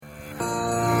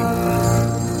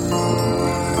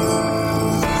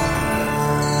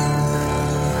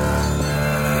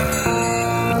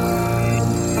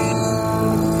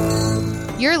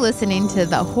listening to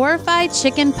the Horrified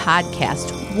Chicken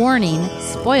Podcast. Warning,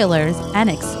 spoilers, and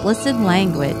explicit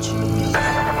language.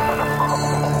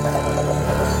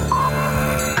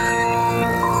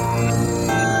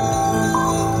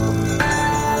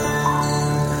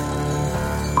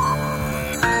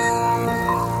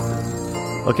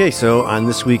 Okay, so on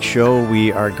this week's show,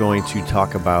 we are going to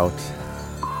talk about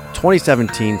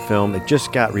 2017 film that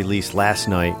just got released last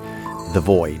night, The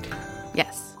Void.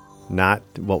 Yes. Not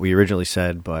what we originally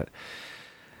said, but...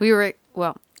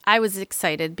 I was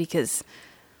excited because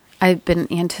I've been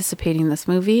anticipating this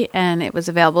movie, and it was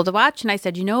available to watch, and I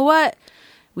said, you know what?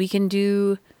 We can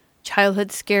do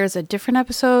Childhood Scares, a different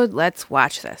episode. Let's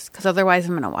watch this, because otherwise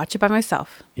I'm going to watch it by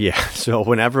myself. Yeah, so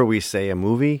whenever we say a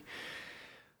movie...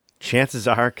 chances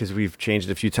are, because we've changed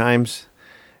it a few times,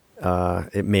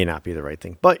 it may not be the right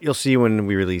thing. But you'll see when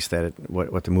we release that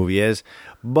what the movie is.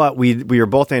 But we were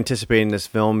both anticipating this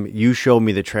film. You showed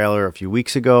me the trailer a few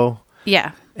weeks ago.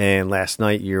 Yeah. And last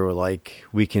night you were like,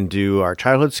 we can do our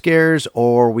childhood scares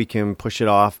or we can push it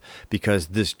off because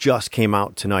this just came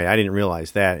out tonight. I didn't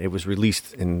realize that. It was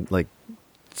released in like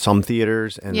some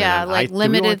theaters. And yeah, then like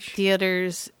limited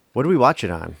theaters. What did we watch it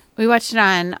on? We watched it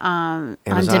on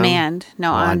demand.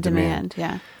 No, on demand.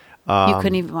 Yeah. You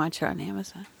couldn't even watch it on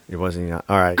Amazon. It wasn't. All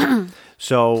right.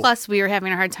 So plus, we were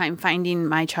having a hard time finding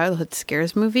my Childhood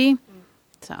Scares movie.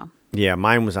 So yeah,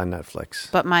 mine was on Netflix,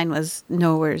 but mine was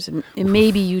nowheres. It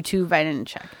may be YouTube. I didn't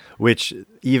check. Which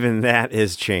even that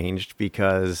is changed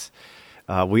because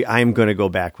I'm going to go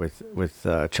back with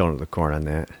Children of the Corn on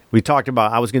that. We talked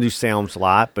about I was going to do Salem's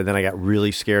Lot, but then I got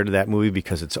really scared of that movie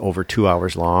because it's over 2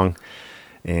 hours long.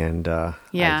 And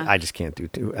I just can't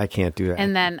do I can't do that.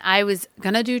 And then I was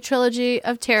gonna do Trilogy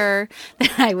of Terror.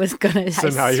 Then I was gonna. So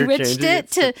now you're changing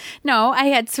it to no. I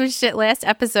had switched it last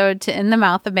episode to In the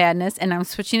Mouth of Madness, and I'm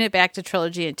switching it back to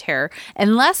Trilogy of Terror.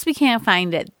 Unless we can't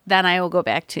find it, then I will go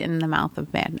back to In the Mouth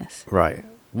of Madness. Right.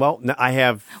 Well, I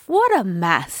have. What a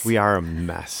mess. We are a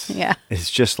mess. Yeah.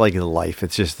 It's just like life.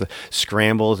 It's just the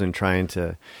scrambles and trying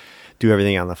to do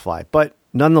everything on the fly. But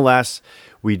nonetheless.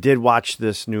 We did watch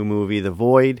this new movie, The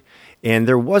Void, and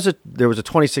there was a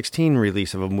 2016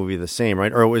 release of a movie the same,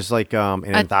 right? Or it was like an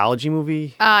anthology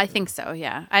movie? I think so,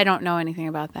 yeah. I don't know anything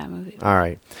about that movie. All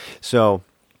right. So,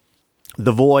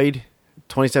 The Void,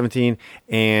 2017,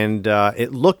 and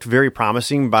it looked very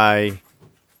promising by...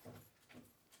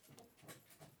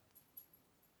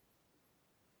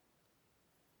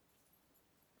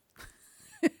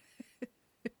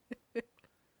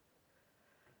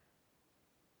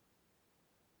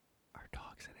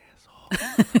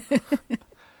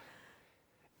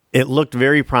 It looked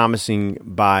very promising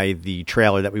by the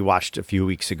trailer that we watched a few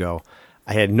weeks ago.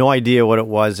 I had no idea what it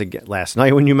was last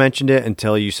night when you mentioned it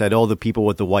until you said, "Oh, the people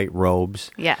with the white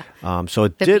robes." Yeah. So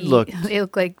it did look. They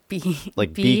look like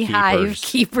beehive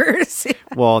keepers.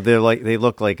 Well, they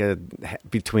look like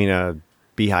between a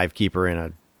beehive keeper and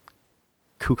a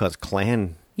Ku Klux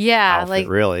Klan. Yeah, outfit, like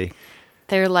really.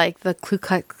 They're like the Ku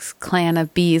Klux Klan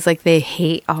of bees. Like they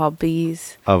hate all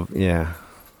bees.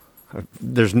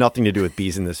 There's nothing to do with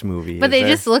bees in this movie. But they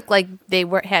just look like they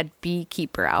had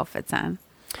beekeeper outfits on.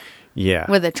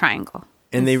 Yeah. With a triangle.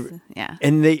 And they,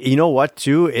 you know what,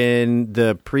 too? In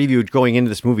the preview going into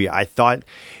this movie, I thought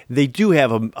they do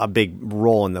have a big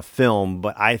role in the film,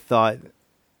 but I thought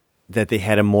that they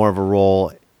had more of a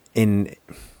role in.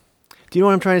 Do you know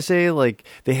what I'm trying to say? Like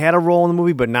they had a role in the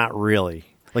movie, but not really.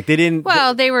 Like they didn't.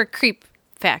 Well, they were creep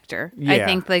factor. Yeah. I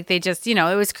think like they just, it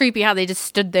was creepy how they just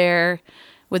stood there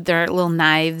with their little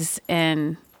knives,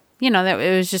 and that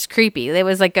it was just creepy. It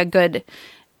was like a good.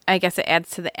 I guess it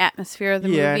adds to the atmosphere of the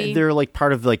movie. Yeah, they're like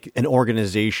part of like an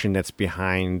organization that's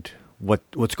behind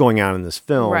what's going on in this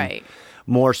film, right?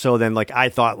 More so than like I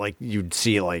thought like you'd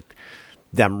see like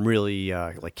them really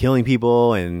like killing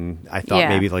people, and I thought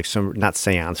maybe like some not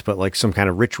seance, but like some kind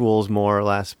of rituals more or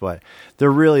less. But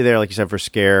they're really there, like you said, for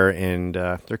scare, and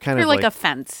they're kind of like a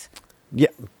fence. Yeah,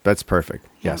 that's perfect.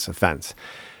 Yes, a fence.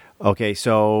 Okay,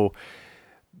 so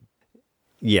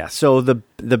so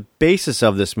the basis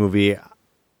of this movie.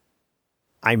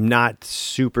 I'm not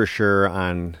super sure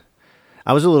on.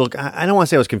 I was a little. I don't want to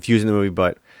say I was confused in the movie,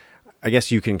 but I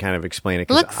guess you can kind of explain it.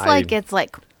 Looks like it's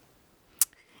like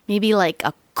maybe like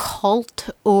a cult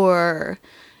or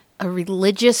a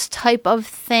religious type of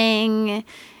thing,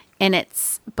 and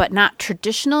but not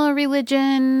traditional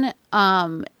religion.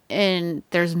 And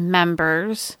there's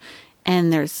members,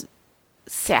 and there's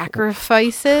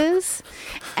sacrifices,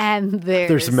 and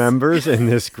there's members in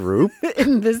this group.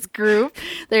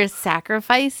 There's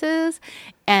sacrifices,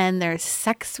 and there's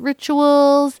sex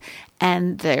rituals,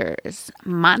 and there's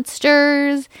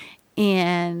monsters,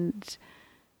 and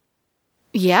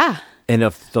Yeah. And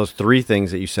of those three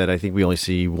things that you said, I think we only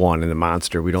see one in the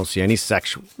monster. We don't see any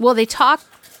sexual. Well, they talk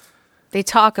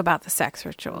about the sex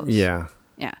rituals. Yeah.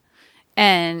 Yeah.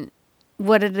 And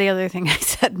what did the other thing I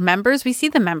said? Members? We see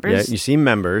the members. Yeah, you see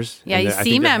members. Yeah, and you I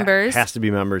see think there members. has to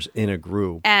be members in a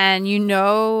group. And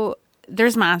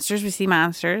there's monsters. We see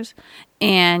monsters.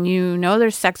 And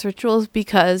there's sex rituals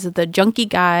because the junkie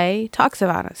guy talks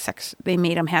about it. Sex. They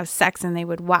made him have sex and they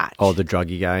would watch. Oh, the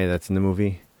druggy guy that's in the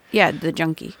movie? Yeah, the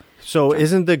junkie. So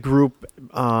isn't the group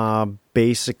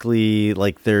basically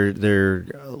like they're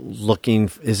looking?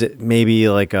 Is it maybe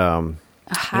like A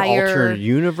higher an alternate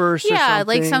universe? Or Yeah,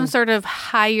 something? like some sort of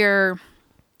higher.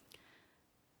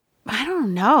 I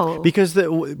don't know. Because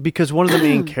one of the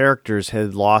main characters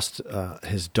had lost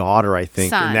his daughter, I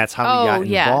think, Son. and that's how he got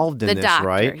yeah. involved in The this, doctor,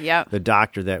 right? yep. The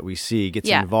doctor that we see gets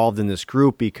Yeah. involved in this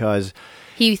group because,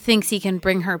 He thinks he can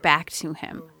bring her back to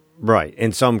him. right,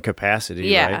 in some capacity,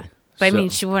 Yeah. right? But I So- mean,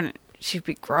 she wouldn't. She'd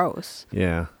be gross.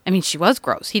 yeah. I mean, she was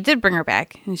gross. He did bring her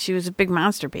back, and she was a big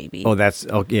monster baby. Oh, that's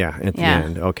yeah. At the Yeah.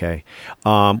 end, okay.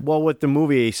 Well, with the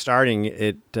movie starting,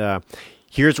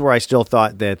 here's where I still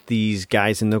thought that these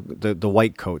guys in the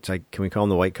white coats. Can we call them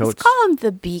the white coats? Let's call them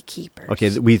the beekeepers. Okay,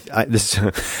 this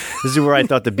is where I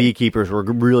thought the beekeepers were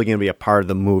really going to be a part of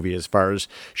the movie as far as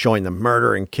showing the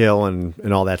murder and kill and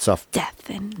all that stuff.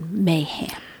 Death and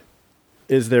mayhem.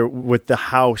 Is there with the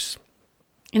house?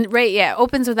 And it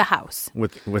opens with a house.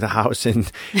 With a house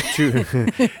and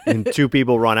two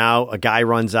people run out. A guy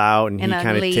runs out and he And a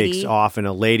kind of lady. takes off, and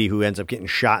a lady who ends up getting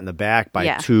shot in the back by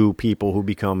Yeah. two people who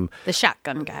become The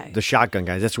shotgun guy. the shotgun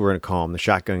guys. That's what we're going to call them, the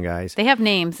shotgun guys. They have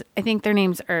names. I think their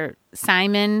names are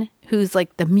Simon, who's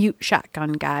like the mute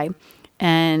shotgun guy,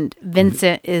 and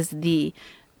Vincent is the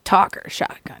talker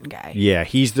shotgun guy. Yeah,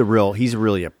 he's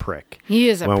really a prick. He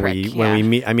is a when prick. when we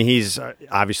meet. I mean, he's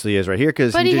obviously is right here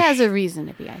because But he has a reason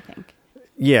to be, I think.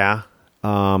 yeah.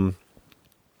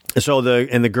 So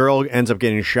the girl ends up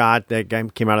getting shot. That guy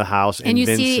came out of the house, And you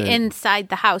see Vincent- inside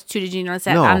the house too. Did you notice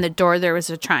that No. on the door there was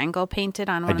a triangle painted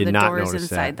on one did of the not doors notice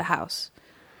inside that. the house?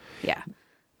 Yeah,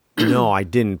 No, I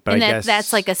didn't. But and I guess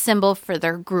that's like a symbol for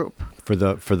their group for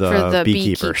the for the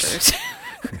beekeepers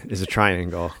is a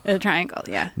triangle. A triangle,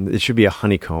 yeah. It should be a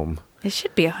honeycomb. It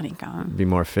should be a honeycomb. It'd be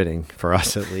more fitting for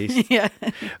us at least. Yeah.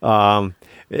 And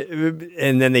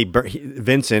then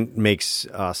Vincent makes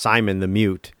Simon the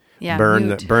mute. Yeah, burn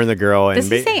mute. the girl. And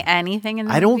Does he say anything in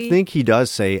the I don't movie? think he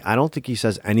does say. I don't think he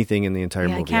says anything in the entire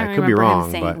Yeah, I movie. can't I could remember be wrong,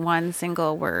 him saying but one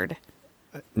single word.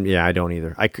 yeah, I don't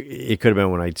either. It could have been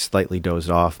when I slightly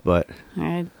dozed off, but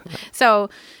Right.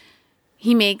 So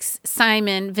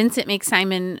Vincent makes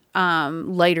Simon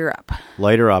light her up.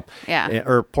 light her up. Yeah.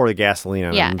 Or pour the gasoline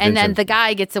on Yeah, him. and then Vincent- the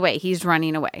guy gets away. He's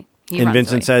running away. He and runs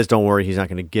Vincent away. says, "Don't worry, he's not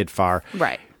going to get far."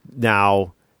 Right.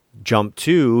 Now, jump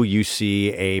to, you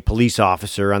see a police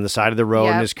officer on the side of the road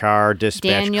in Yep. his car,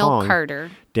 dispatch Daniel calling.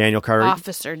 Carter. Daniel Carter.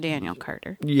 Officer Daniel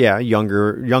Carter. Yeah,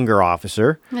 younger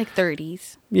officer. Like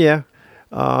 30s. Yeah.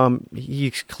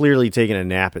 He's clearly taking a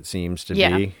nap, it seems to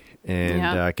Yeah. be. And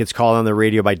Yeah. gets called on the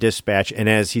radio by dispatch. And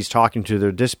as he's talking to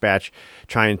the dispatch,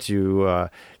 trying to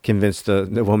convince the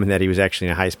woman that he was actually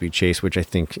in a high-speed chase, which I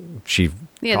think she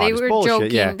Yeah, thought they was were bullshit.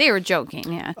 joking. Yeah. They were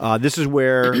joking, yeah. This is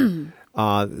where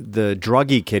the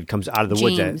druggy kid comes out of the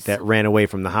James. woods that ran away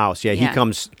from the house. Yeah, he Yeah.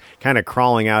 comes kind of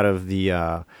crawling out of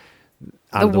the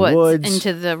woods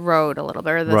into the road a little bit,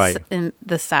 or Right. in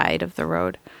the side of the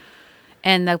road.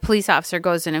 And the police officer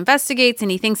goes and investigates, and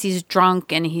he thinks he's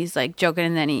drunk, and he's like joking,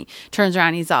 and then he turns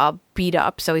around, he's all beat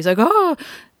up. So he's like, oh,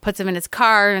 puts him in his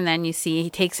car, and then you see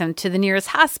he takes him to the nearest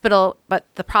hospital. But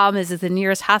the problem is the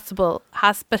nearest hospital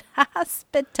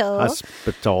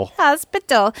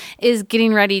is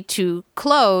getting ready to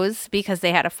close because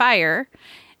they had a fire.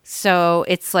 So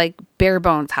it's like bare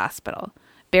bones hospital.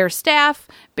 Bare staff,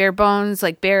 bare bones,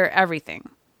 like bare everything.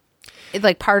 It's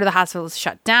like part of the hospital is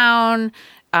shut down.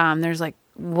 There's like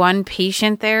one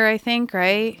patient there, I think,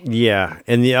 right? Yeah,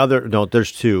 and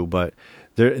there's two, but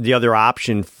the other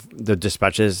option, the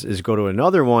dispatch is go to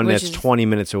another one Which that's is- 20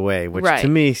 minutes away, which Right. to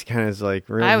me kind of is like,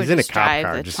 really, I would he's in a just cop drive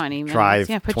car. the Just 20 minutes. drive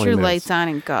Yeah, put 20 your minutes. lights on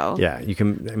and go. Yeah, you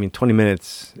can. I mean, 20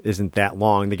 minutes isn't that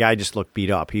long. The guy just looked beat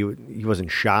up. He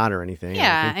wasn't shot or anything. I don't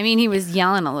Yeah, think. I mean, he was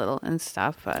yelling a little and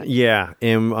stuff, but Yeah,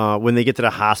 and when they get to the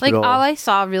like hospital, all I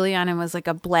saw really on him was like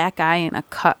a black eye and a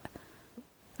cut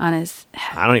on his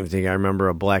head. I don't even think I remember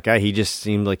a black guy. He just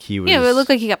seemed like he was. Yeah, it looked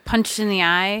like he got punched in the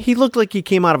eye. He looked like he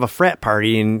came out of a frat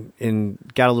party and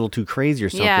got a little too crazy or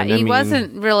something. Yeah, I he mean,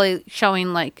 wasn't really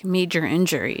showing like major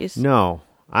injuries. No,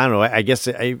 I don't know. I guess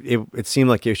it seemed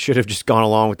like it should have just gone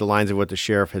along with the lines of what the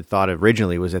sheriff had thought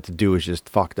originally, was that the dude was just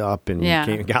fucked up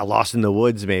and got lost in the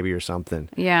woods maybe or something.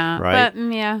 Yeah.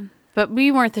 Right? But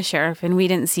we weren't the sheriff and we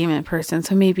didn't see him in person,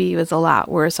 so maybe he was a lot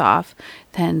worse off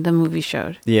than the movie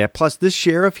showed. Yeah, plus this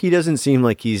sheriff, he doesn't seem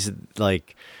like he's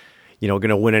like, going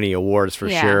to win any awards for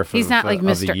sheriff. He's not like of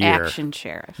the Mr. year. Action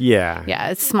Sheriff. Yeah.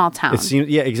 Yeah, it's small town. It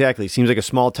seems, exactly. It seems like a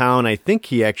small town. I think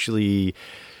he actually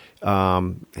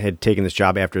had taken this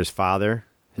job after his father.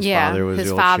 His father was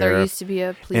the old sheriff. Used to be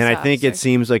a police And I officer. think it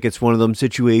seems like it's one of them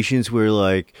situations where,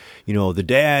 like, the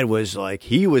dad was like,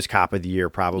 he was cop of the year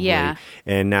probably. Yeah.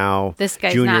 And now This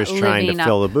guy's Junior not is trying to living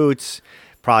fill the boots,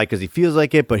 probably because he feels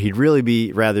like it, but he'd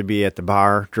really rather be at the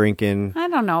bar drinking. I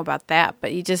don't know about that,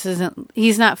 but he just isn't.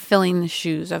 He's not filling the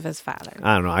shoes of his father.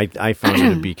 I don't know. I found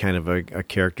him to be kind of a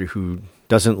character who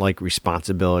doesn't like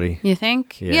responsibility. You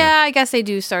think? Yeah. I guess they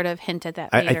do sort of hint at that.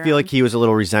 I feel like he was a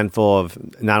little resentful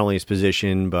of not only his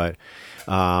position, but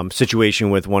situation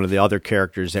with one of the other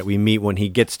characters that we meet when he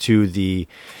gets to the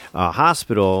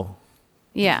hospital.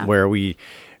 Yeah. Where we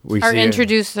or see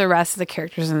introduce the rest of the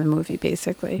characters in the movie,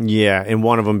 basically. Yeah, and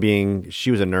one of them being,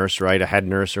 she was a nurse, right? A head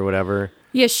nurse or whatever.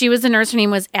 Yeah, she was a nurse. Her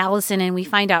name was Allison, and we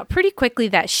find out pretty quickly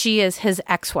that she is his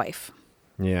ex-wife.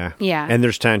 Yeah. Yeah. And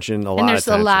there's tension, a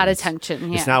lot of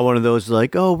tension. Yeah. It's not one of those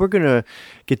like, oh, we're going to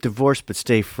get divorced but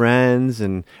stay friends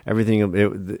and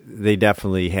everything. They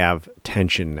definitely have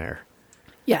tension there.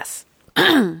 Yes.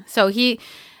 So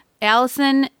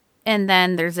Allison, and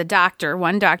then there's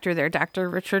one doctor there, Dr.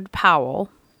 Richard Powell.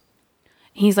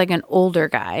 He's like an older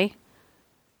guy.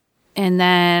 And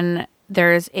then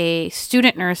there's a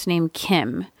student nurse named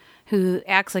Kim who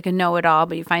acts like a know-it-all,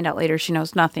 but you find out later she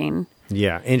knows nothing.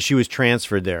 Yeah, and she was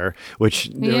transferred there, which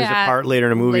there was a part later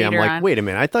in the movie. I'm like, wait a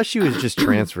minute, I thought she was just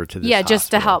transferred to this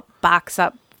just to hospital. help box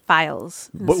up files.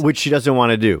 Which she doesn't want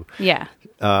to do. Yeah.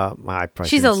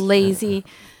 She's a lazy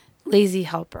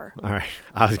helper. All right.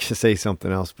 I was going to say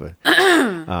something else, but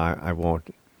I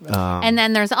won't. And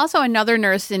then there's also another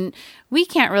nurse, and we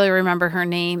can't really remember her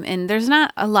name, and there's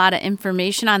not a lot of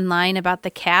information online about the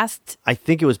cast. I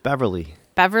think it was Beverly.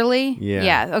 Beverly?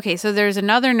 Yeah. Okay, so there's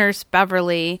another nurse,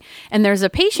 Beverly, and there's a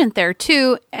patient there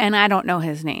too, and I don't know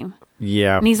his name.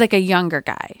 Yeah. And he's like a younger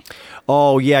guy.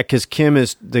 Oh, yeah, because Kim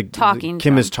is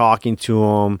talking to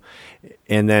him,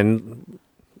 and then,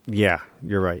 yeah,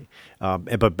 you're right.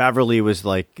 But Beverly was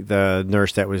like the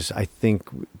nurse that was, I think,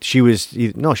 she wasn't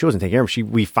taking care of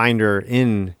him. We find her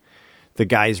in the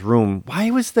guy's room.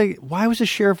 Why was the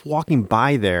sheriff walking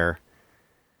by there?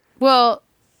 Well,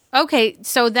 okay,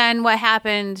 so then what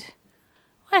happened?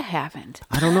 What happened?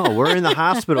 I don't know. We're in the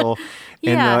hospital,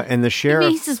 and the sheriff.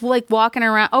 Maybe he's just like walking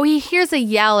around. Oh, he hears a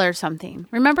yell or something.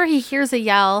 Remember, he hears a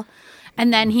yell,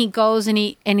 and then he goes and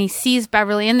he sees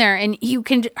Beverly in there, and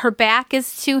her back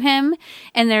is to him,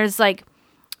 and there's like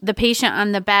the patient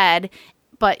on the bed,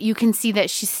 but you can see that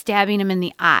she's stabbing him in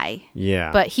the eye.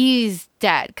 Yeah. But he's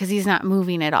dead because he's not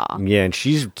moving at all. Yeah, and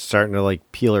she's starting to like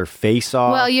peel her face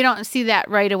off. Well, you don't see that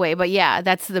right away, but yeah,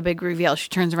 that's the big reveal. She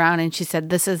turns around and she said,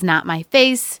 "This is not my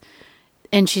face,"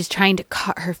 and she's trying to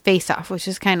cut her face off, which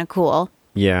is kind of cool.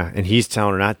 Yeah, and he's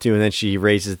telling her not to, and then she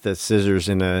raises the scissors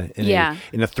in a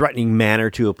threatening manner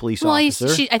to a police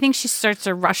officer. I think she starts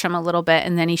to rush him a little bit,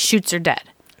 and then he shoots her dead.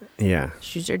 Yeah,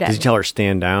 shoots her dead. Does he tell her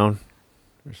stand down?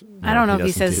 No, I don't know if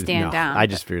he says stand down. I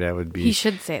just figured that would be. He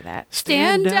should say that.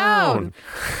 Stand down.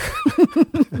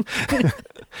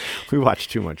 We watch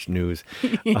too much news.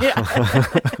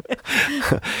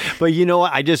 But you know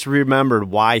what? I just remembered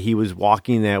why he was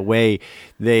walking that way.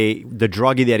 The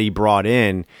druggie that he brought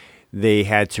in, they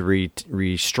had to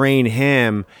restrain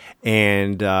him,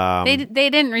 and they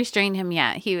didn't restrain him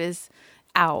yet. He was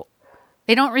out.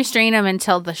 They don't restrain him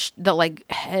until the like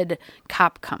head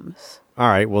cop comes. All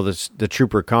right. Well, the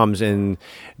trooper comes, and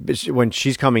when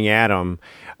she's coming at him,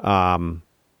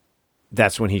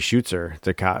 that's when he shoots her.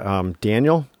 The cop,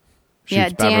 Daniel.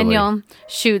 Shoots Beverly. Daniel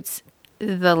shoots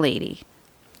the lady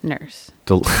nurse.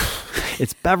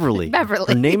 It's Beverly.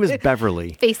 Beverly. Her name is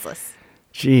Beverly. Faceless.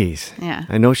 Jeez. Yeah.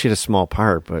 I know she had a small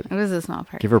part, but it was a small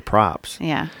part. Give her props.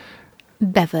 Yeah.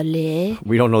 Beverly.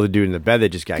 We don't know the dude in the bed that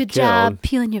just got killed. Good job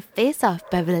peeling your face off,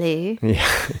 Beverly. Yeah,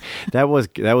 that was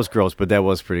gross, but that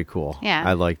was pretty cool. Yeah,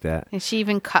 I like that. And she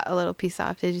even cut a little piece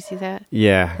off. Did you see that?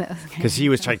 Yeah, because he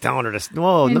was telling her to.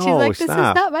 Whoa, and no, she's like, "This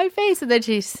stop. is not my face." And then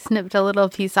she snipped a little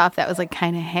piece off that was like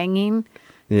kind of hanging.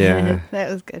 Yeah,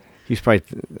 that was good. He's probably.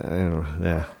 I don't know.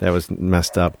 Yeah, that was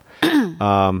messed up.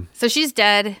 So she's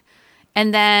dead,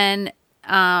 and then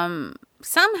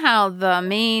somehow the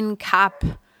main cop.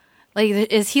 Like,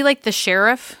 is he like the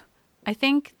sheriff? I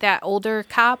think that older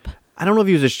cop. I don't know if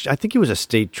he was I think he was a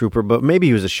state trooper, but maybe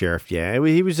he was a sheriff. Yeah,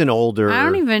 he was an older. I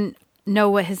don't even know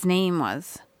what his name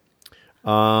was.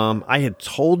 I had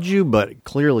told you, but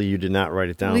clearly you did not write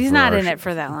it down. Well, he's not in it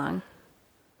for that long.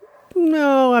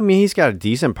 No, I mean, he's got a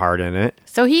decent part in it.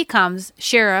 So he comes,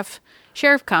 sheriff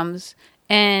comes,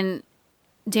 and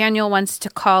Daniel wants to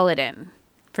call it in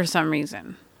for some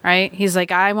reason, right? He's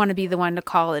like, I want to be the one to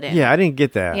call it in. Yeah, I didn't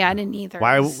get that. Yeah, I didn't either.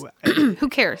 Why? Who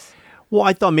cares? Well,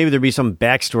 I thought maybe there'd be some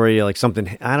backstory, like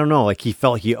something, I don't know, like he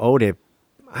felt he owed it.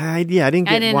 I didn't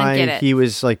get why he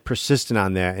was like persistent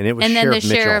on that. And it was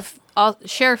Sheriff Mitchell.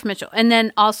 Sheriff Mitchell. And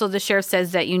then also the sheriff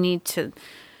says that you need to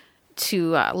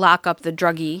lock up the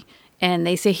druggie. And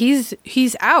they say,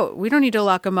 he's out. We don't need to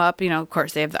lock him up. Of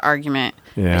course, they have the argument,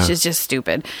 which is just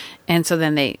stupid. And so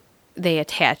then they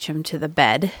attach him to the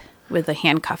bed with a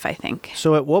handcuff, I think.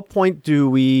 So at what point do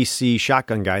we see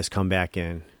shotgun guys come back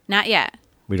in? Not yet.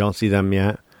 We don't see them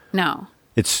yet? No.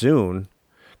 It's soon.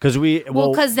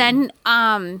 Because then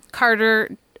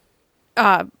Carter,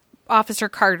 Officer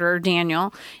Carter,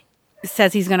 Daniel,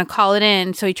 says he's going to call it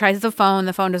in. So he tries the phone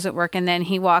doesn't work. And then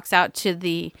he walks out to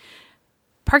the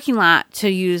parking lot to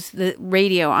use the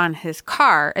radio on his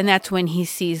car, and that's when he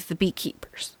sees the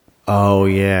beekeepers. Oh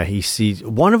yeah, he sees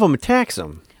one of them attacks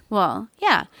him. Well,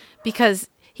 yeah, because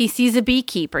he sees a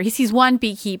beekeeper. He sees one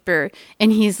beekeeper,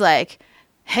 and he's like,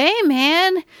 "Hey,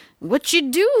 man, what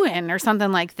you doing?" or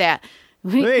something like that.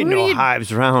 There ain't no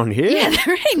hives around here. Yeah,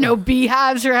 there ain't no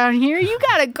beehives around here. You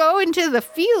gotta go into the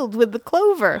field with the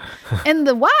clover and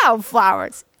the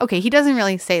wildflowers. Okay, he doesn't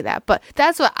really say that, but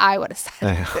that's what I would have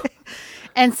said.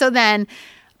 And so then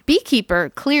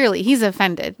beekeeper, clearly he's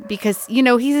offended because,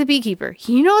 he's a beekeeper.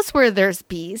 He knows where there's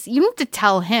bees. You don't have to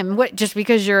tell him just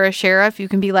because you're a sheriff, you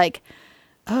can be like,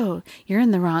 oh, you're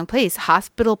in the wrong place.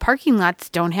 Hospital parking lots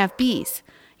don't have bees.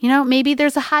 Maybe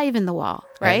there's a hive in the wall,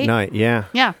 right? At night, yeah.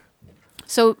 Yeah.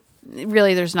 So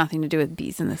really there's nothing to do with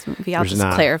bees in this movie. I'll just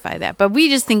clarify that. But we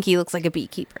just think he looks like a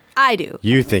beekeeper. I do.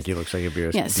 You think he looks like a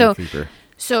beekeeper.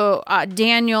 So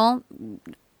Daniel...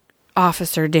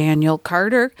 Officer Daniel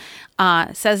Carter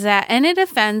says that, and it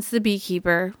offends the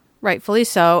beekeeper, rightfully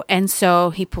so, and so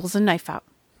he pulls a knife out,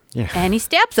 and he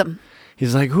stabs him.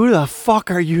 He's like, "Who the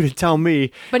fuck are you to tell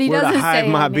me but he where doesn't to hide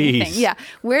say my anything. bees?" Yeah,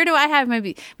 where do I have my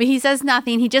bees? But he says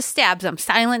nothing. He just stabs him,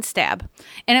 silent stab,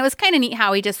 and it was kind of neat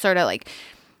how he just sort of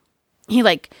he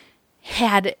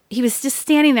was just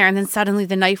standing there, and then suddenly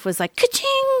the knife was like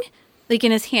ka-ching, like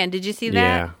in his hand. Did you see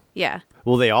that? Yeah.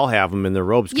 Well, they all have them in their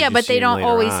robes. Yeah, but they don't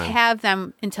always have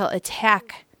them until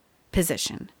attack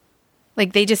position.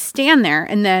 Like, they just stand there,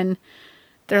 and then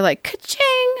they're like,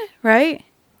 ka-ching, right?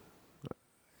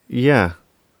 Yeah.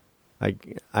 I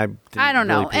don't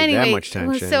know. Really anyway, that much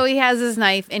attention. So he has his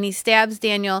knife, and he stabs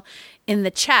Daniel in the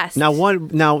chest.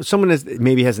 Now, someone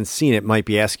maybe hasn't seen it might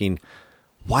be asking,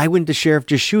 why wouldn't the sheriff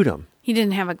just shoot him? He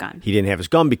didn't have a gun. He didn't have his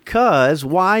gun because,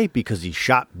 why? Because he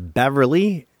shot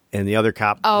Beverly. And the other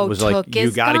cop was like,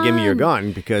 you got to give me your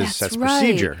gun because that's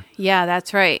procedure. Yeah,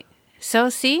 that's right. So,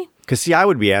 see? Because, I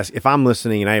would be asked, if I'm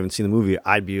listening and I haven't seen the movie,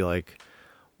 I'd be like,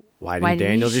 why didn't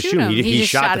Daniel just shoot him? He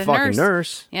shot the fucking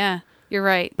nurse. Yeah, you're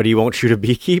right. But he won't shoot a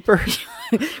beekeeper?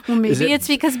 Well, maybe it's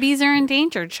because bees are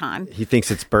endangered, Sean. He thinks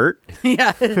it's Bert?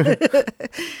 Yeah.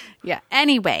 Yeah.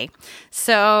 Anyway,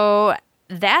 so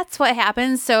that's what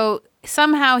happens. So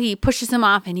somehow he pushes him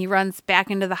off and he runs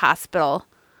back into the hospital.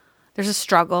 There's a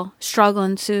struggle. Struggle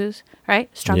ensues, right?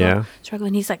 Struggle.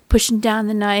 And he's like pushing down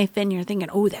the knife, and you're thinking,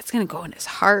 oh, that's going to go in his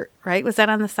heart, right? Was that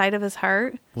on the side of his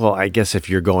heart? Well, I guess if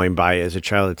you're going by as a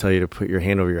child, they tell you to put your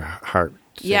hand over your heart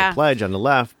to say the pledge on the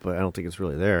left, but I don't think it's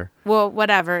really there. Well,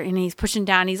 whatever. And he's pushing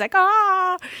down. He's like,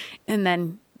 ah! And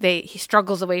then he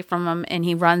struggles away from him, and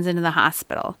he runs into the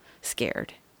hospital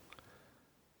scared.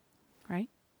 Right?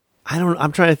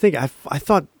 I'm trying to think. I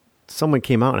thought someone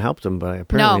came out and helped him, but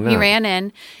apparently not. He ran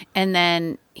in, and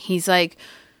then he's like,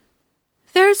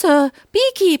 there's a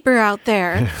beekeeper out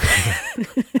there.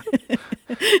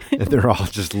 And they're all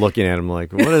just looking at him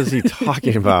like, what is he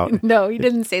talking about? No, he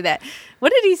didn't say that.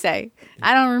 What did he say?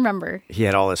 I don't remember. He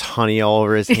had all this honey all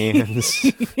over his hands.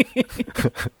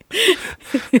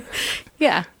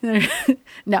 Yeah.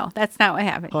 No, that's not what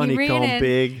happened. Honeycomb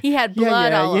big. He had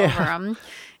blood all over him.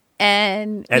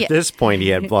 And at this point, he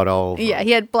had blood all over. Yeah, he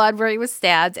had blood where he was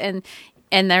stabbed, and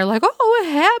they're like, "Oh,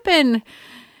 what happened?"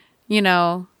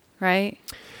 Right?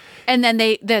 And then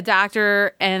the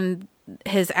doctor and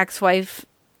his ex-wife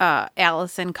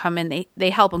Allison come in. They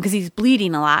help him because he's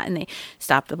bleeding a lot, and they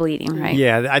stop the bleeding. Right?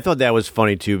 Yeah, I thought that was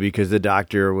funny too because the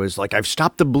doctor was like, "I've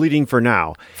stopped the bleeding for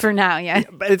now." For now, yeah.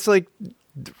 But it's like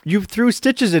you threw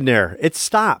stitches in there; it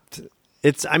stopped.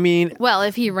 It's, I mean, Well,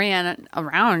 if he ran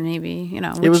around, maybe,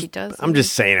 it which was, he does. I'm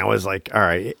just saying, I was like, all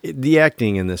right, the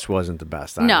acting in this wasn't the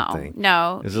best, I don't think.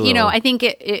 No. It was a little- I think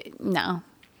no.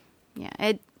 Yeah,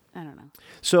 I don't know.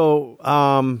 So,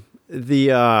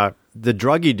 the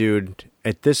druggy dude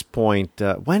at this point,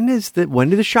 when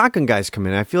do the shotgun guys come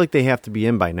in? I feel like they have to be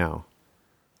in by now.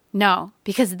 No,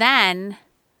 because then,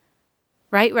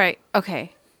 right.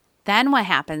 Okay. Then what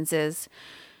happens is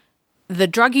the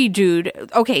druggy dude,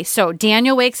 okay, so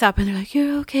Daniel wakes up and they're like,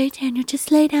 you're okay, Daniel, just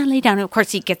lay down. And of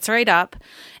course, he gets right up.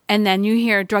 And then you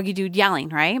hear druggy dude yelling,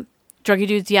 right? Druggy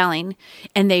dude's yelling.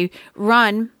 And they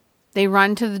run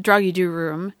to the druggy dude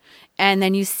room. And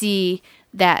then you see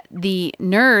that the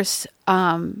nurse,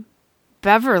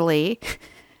 Beverly,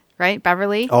 right?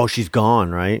 Beverly? Oh, she's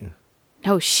gone, right?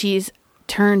 No, she's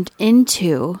turned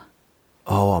into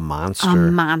Oh, a monster. a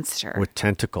monster. With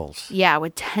tentacles. Yeah,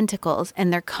 with tentacles.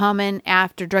 And they're coming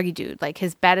after Druggy Dude. Like,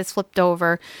 his bed is flipped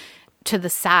over to the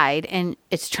side and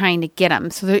it's trying to get him.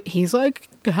 So he's like,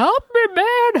 help me,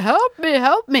 man,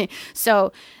 help me.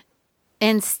 So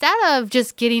instead of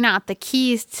just getting out the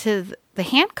keys to the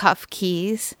handcuff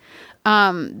keys,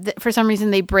 for some reason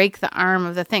they break the arm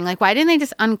of the thing. Like, why didn't they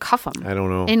just uncuff him? I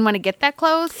don't know. Didn't want to get that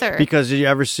close? Or Because did you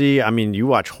ever see, I mean, you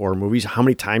watch horror movies, how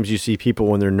many times you see people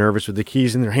when they're nervous with the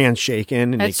keys and their hands shaking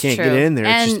and That's they can't true. get in there.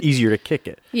 It's just And- easier to kick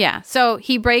it. Yeah, so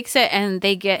he breaks it and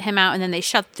they get him out and then they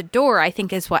shut the door, I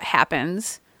think is what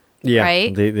happens. Yeah.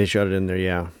 Right? They shut it in there,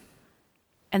 yeah.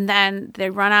 And then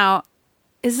they run out.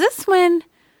 Is this when...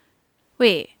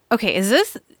 Wait, okay,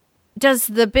 does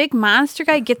the big monster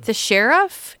guy get the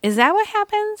sheriff? Is that what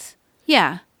happens?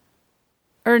 Yeah.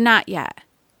 Or not yet?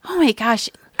 Oh my gosh,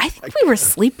 I think we were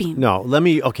sleeping. No, let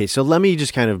me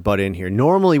just kind of butt in here.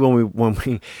 Normally when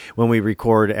we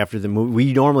record after the movie,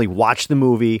 we normally watch the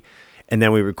movie and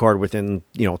then we record within,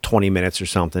 20 minutes or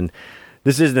something.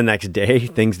 This is the next day.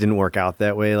 Things didn't work out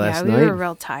that way last night. We were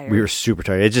real tired. We were super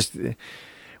tired. It just,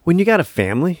 when you got a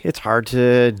family, it's hard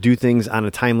to do things on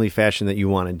a timely fashion that you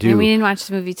want to do. And we didn't watch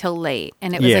the movie till late.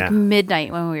 And it was Yeah. like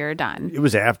midnight when we were done. It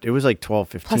was like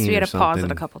 12:15. Plus we had or to pause it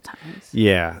something. a couple times.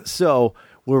 Yeah. So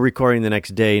we're recording the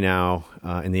next day now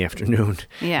in the afternoon.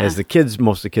 Yeah. As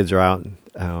most of the kids are out.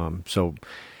 So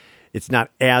it's not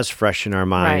as fresh in our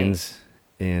minds.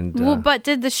 And Well, but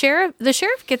did the sheriff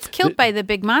gets killed by the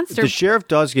big monster. the sheriff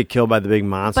does get killed by the big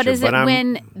monster. But is it I'm-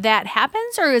 when that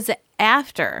happens or is it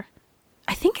after?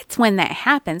 I think it's when that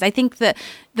happens. I think the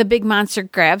big monster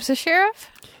grabs the sheriff.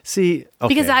 See,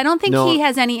 okay. Because I don't think No, he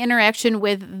has any interaction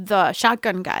with the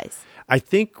shotgun guys. I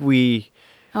think we're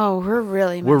We're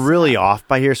really really off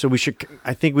by here. So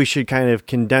I think we should kind of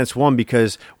condense one,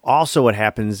 because also what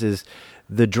happens is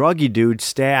the druggy dude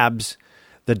stabs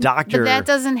the doctor. But that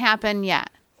doesn't happen yet.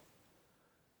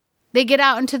 They get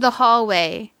out into the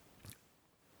hallway.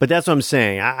 But that's what I'm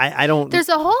saying. I don't. There's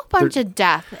a whole bunch of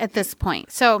death at this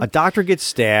point. So A doctor gets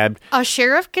stabbed. a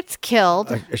sheriff gets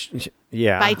killed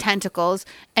Yeah. by tentacles,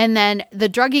 and then the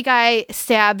druggy guy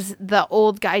stabs the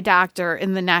old guy doctor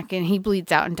in the neck, and he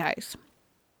bleeds out and dies.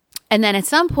 And then at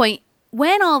some point,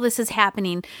 when all this is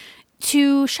happening,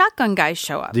 two shotgun guys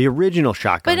show up. The original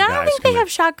shotgun But I don't guys think they come in. have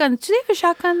shotguns. Do they have a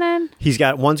shotgun then?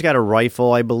 One's got a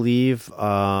rifle, I believe.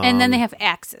 And then they have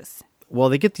axes. Well,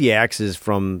 they get the axes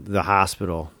from the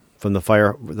hospital, from the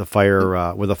fire where the fire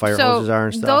hoses are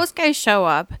and stuff. Those guys show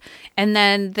up, and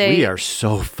then they. We are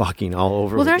so fucking all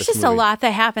over. Well, with there's this just a movie. lot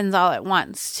that happens all at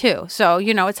once, too. So,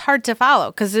 it's hard to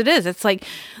follow because it is. It's like,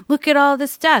 look at all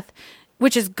this death,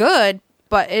 which is good,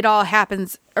 but it all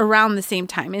happens around the same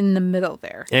time in the middle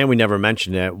there. And we never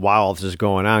mentioned that while all this is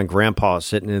going on, Grandpa is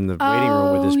sitting in the waiting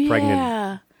room with his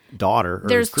pregnant daughter. Or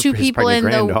There's his two people in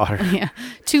granddaughter.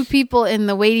 two people in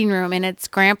the waiting room, and it's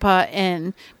Grandpa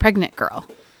and pregnant girl.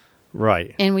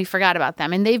 Right. And we forgot about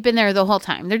them, and they've been there the whole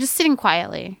time. They're just sitting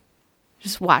quietly,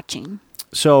 just watching.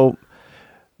 So,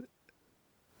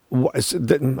 all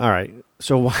right.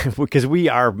 So, because we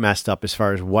are messed up as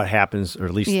far as what happens, or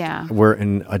at least we're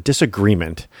in a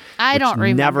disagreement. I don't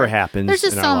remember. Never happens. There's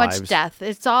just in so our much lives. death.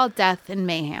 It's all death and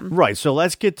mayhem. Right. So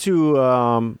let's get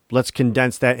to let's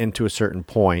condense that into a certain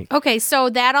point. Okay, so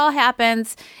that all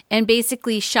happens, and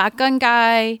basically, shotgun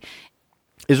guy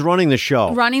Is running the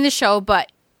show. running the show,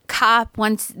 but cop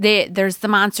there's the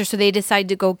monster, so they decide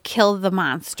to go kill the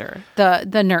monster,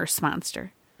 the nurse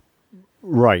monster.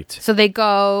 Right. So they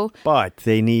go But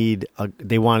they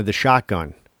wanted the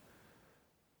shotgun.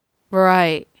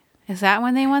 right. Is that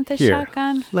when they want the Here,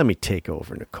 shotgun? let me take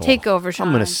over, Nicole. Take over, Sean.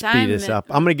 I'm going to speed this up.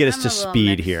 I'm going to get us to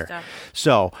speed here.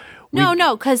 So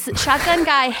No, because shotgun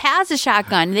guy has a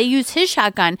shotgun. They use his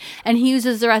shotgun, and he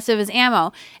uses the rest of his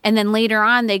ammo. And then later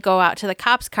on, they go out to the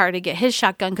cop's car to get his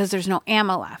shotgun because there's no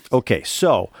ammo left. Okay,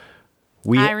 so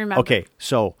I remember. Okay,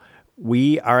 so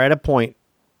we are at a point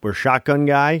where shotgun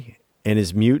guy and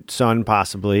his mute son,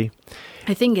 possibly.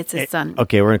 I think it's his son.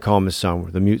 Okay, we're gonna call him his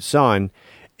son, the mute son.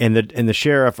 And the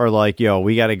sheriff are like, yo,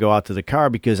 we got to go out to the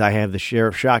car because I have the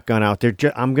sheriff shotgun out there.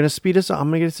 I'm going to speed us up. I'm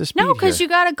going to get us to speed. No, because you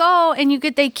got to go and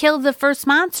they kill the first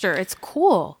monster. It's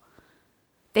cool.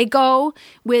 They go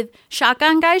with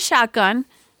shotgun guy's shotgun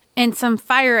and some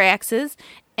fire axes.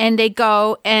 And they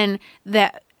go and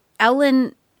that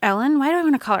Ellen, why do I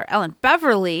want to call her Ellen?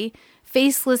 Beverly,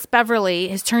 faceless Beverly,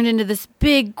 has turned into this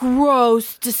big,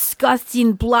 gross,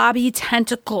 disgusting, blobby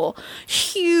tentacle,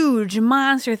 huge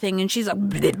monster thing, and she's like,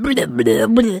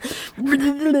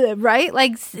 right?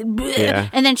 Like, yeah.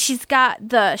 And then she's got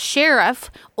the sheriff,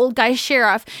 old guy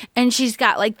sheriff, and she's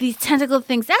got like these tentacle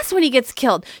things. That's when he gets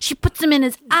killed. She puts them in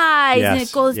his eyes, and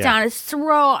it goes down his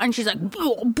throat, and she's like,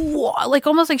 like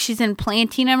almost like she's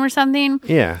implanting him or something.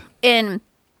 Yeah. And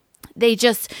they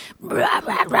just,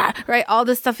 right, all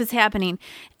this stuff is happening.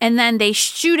 And then they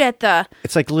shoot at the...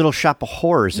 It's like Little Shop of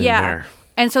Horrors in there.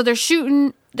 And so they're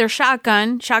shooting their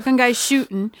shotgun guy's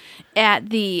shooting at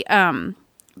the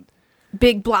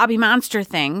big blobby monster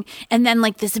thing. And then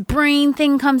like this brain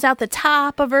thing comes out the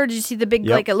top of her. Did you see the big,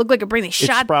 like it looked like a brain? They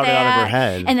shot sprouted that. out of her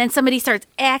head. And then somebody starts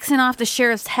axing off the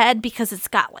sheriff's head because it's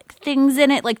got like things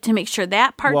in it, like to make sure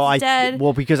that part's dead.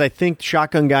 Well, because I think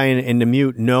shotgun guy and the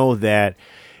mute know that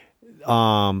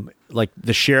like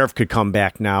the sheriff could come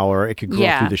back now, or it could go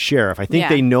through the sheriff. I think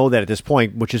they know that at this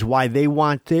point, which is why they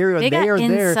want they are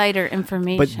insider there,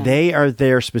 information. but they are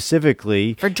there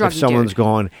specifically for drug if someone's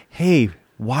going, hey,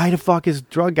 why the fuck is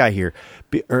drug guy here?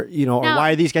 Or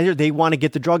why are these guys here? They want to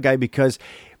get the drug guy because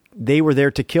they were there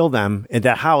to kill them at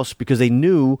that house because they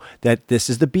knew that this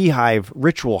is the Beehive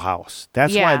ritual house.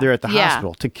 That's why they're at the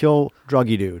hospital, to kill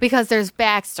druggy dude. Because there's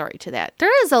backstory to that.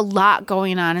 There is a lot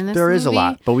going on in this movie. There is a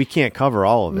lot, but we can't cover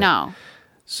all of it. No.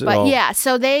 So, but yeah,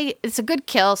 so it's a good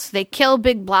kill. So they kill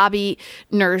big blobby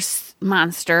nurse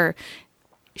monster.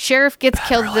 Sheriff gets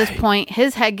killed at this point.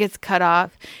 His head gets cut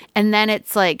off. And then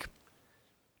it's like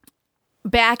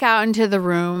back out into the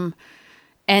room.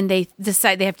 And they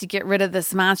decide they have to get rid of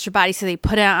this monster body, so they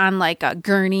put it on like a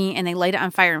gurney and they light it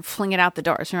on fire and fling it out the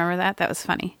doors. Remember that? That was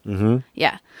funny. Mm-hmm.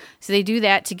 Yeah. So they do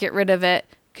that to get rid of it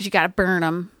because you got to burn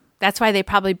them. That's why they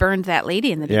probably burned that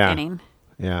lady in the beginning.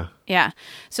 Yeah. Yeah.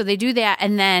 So they do that,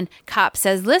 and then cop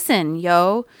says, "Listen,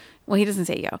 yo." Well, he doesn't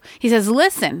say yo. He says,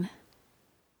 "Listen.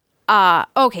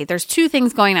 Okay, there's two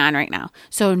things going on right now.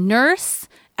 So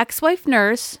ex-wife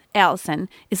nurse, Allison,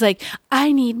 is like,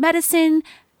 I need medicine.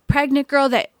 Pregnant girl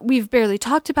that we've barely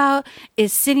talked about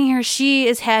is sitting here. She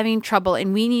is having trouble,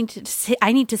 and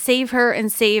I need to save her and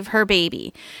save her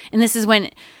baby." And this is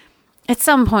when, at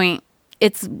some point,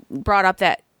 it's brought up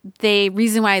that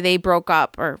reason why they broke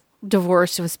up or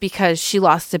divorced was because she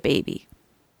lost a baby.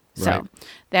 So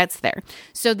that's there.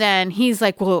 So then he's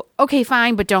like, "Well, okay,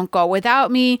 fine, but don't go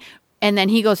without me." And then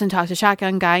he goes and talks to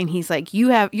shotgun guy, and he's like,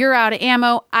 "You're out of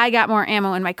ammo. I got more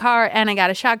ammo in my car, and I got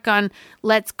a shotgun.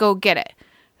 Let's go get it."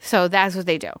 So that's what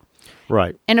they do.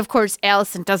 Right. And of course,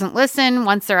 Allison doesn't listen.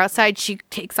 Once they're outside, she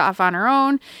takes off on her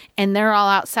own, and they're all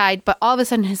outside. But all of a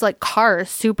sudden, his car is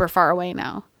super far away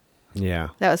now. Yeah.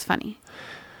 That was funny.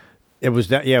 It was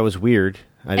that. Yeah, it was weird.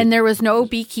 And there was no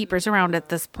beekeepers around at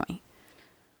this point.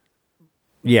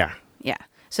 Yeah. Yeah.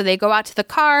 So they go out to the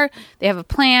car. They have a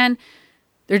plan.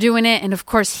 They're doing it. And of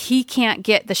course, he can't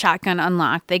get the shotgun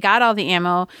unlocked. They got all the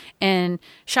ammo. And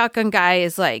shotgun guy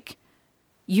is like,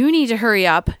 "You need to hurry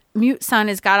up. Mute son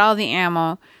has got all the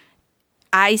ammo.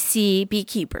 I see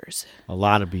beekeepers." A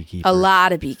lot of beekeepers. A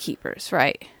lot of beekeepers,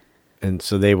 right. And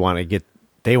so they want to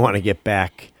get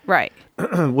back. Right.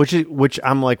 which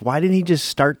I'm like, why didn't he just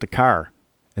start the car?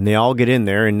 And they all get in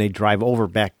there and they drive over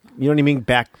back, you know what I mean?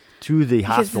 Back to the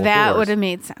hospital that doors. would have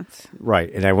made sense.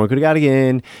 Right. And everyone could have got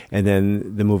in, and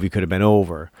then the movie could have been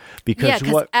over. Because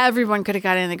everyone could have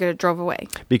got in and they could have drove away.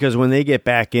 Because when they get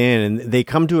back in, and they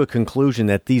come to a conclusion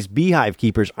that these beehive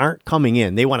keepers aren't coming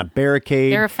in. They want to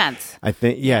barricade. They're a fence. I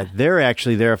think, they're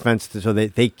a fence so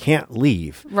they can't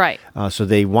leave. Right. So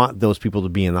they want those people to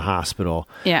be in the hospital.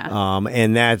 Yeah.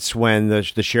 And that's when the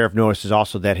sheriff notices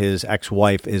also that his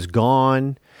ex-wife is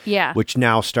gone. Yeah. Which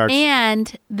now starts...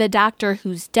 And the doctor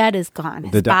who's dead is gone.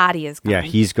 His body is gone. Yeah,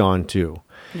 he's gone too.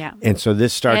 Yeah. And so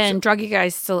this starts... And druggy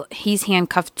guy's he's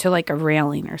handcuffed to like a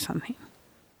railing or something.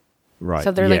 Right.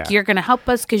 So they're yeah. like, you're going to help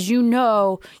us because you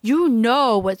know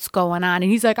what's going on.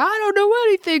 And he's like, I don't know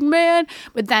anything, man.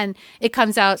 But then it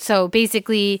comes out. So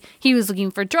basically, he was looking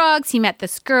for drugs. He met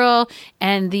this girl,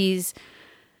 and these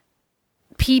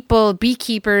people,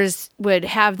 beekeepers, would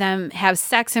have them have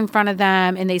sex in front of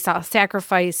them, and they saw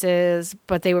sacrifices,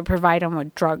 but they would provide them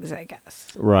with drugs, I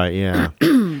guess. Right, yeah.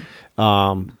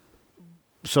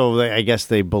 So I guess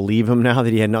they believe him now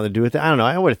that he had nothing to do with it. I don't know.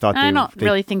 I would have thought I don't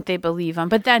really think they believe him.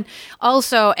 But then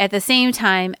also at the same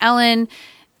time, Ellen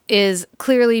is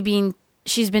clearly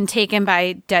she's been taken by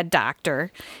a dead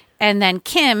doctor. And then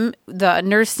Kim,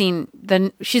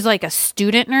 she's like a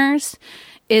student nurse,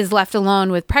 is left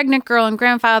alone with pregnant girl and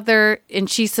grandfather. And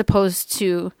she's supposed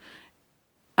to,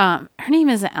 her name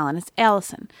isn't Ellen, it's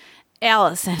Allison.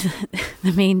 Allison,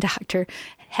 the main doctor,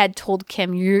 had told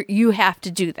Kim, you have to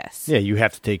do this. Yeah, you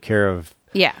have to take care of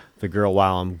the girl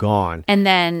while I'm gone. And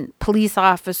then police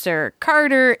officer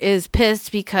Carter is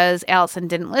pissed because Allison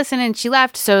didn't listen and she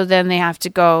left. So then they have to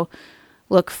go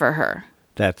look for her.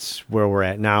 That's where we're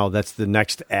at now. That's the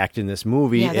next act in this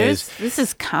movie. This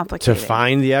is complicated. To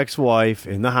find the ex-wife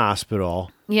in the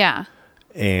hospital. Yeah.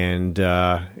 And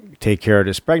take care of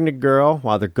this pregnant girl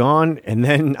while they're gone. And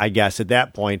then, I guess, at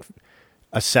that point,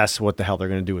 assess what the hell they're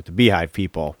going to do with the Beehive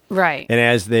people. Right. And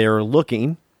as they're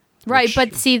looking... Right,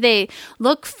 but see, they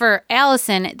look for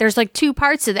Allison. There's like two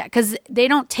parts to that because they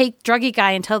don't take druggy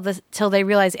guy until they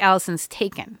realize Allison's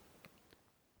taken.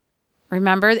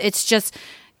 Remember? It's just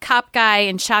cop guy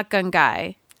and shotgun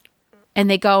guy. And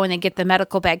they go and they get the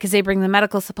medical bag because they bring the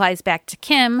medical supplies back to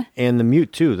Kim. And the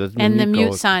mute, too. The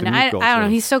mute son. I don't know.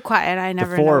 He's so quiet. I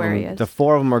never know where he is. The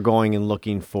four of them are going and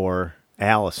looking for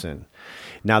Allison.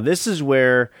 Now, this is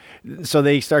where... So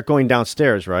they start going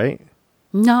downstairs, right?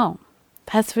 No.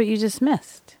 That's what you just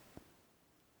missed.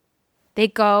 They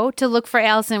go to look for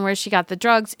Allison where she got the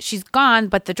drugs. She's gone,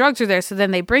 but the drugs are there. So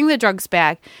then they bring the drugs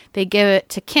back. They give it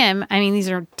to Kim. I mean, these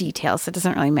are details, so it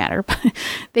doesn't really matter. But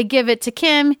they give it to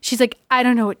Kim. She's like, I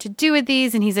don't know what to do with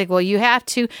these. And he's like, well, you have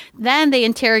to. Then they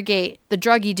interrogate the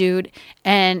druggy dude,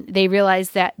 and they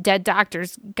realize that dead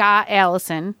doctors got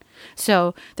Allison.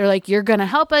 So they're like, you're going to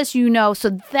help us, So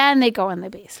then they go in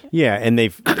the basement. Yeah, and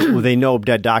they know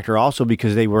Dead Doctor also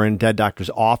because they were in Dead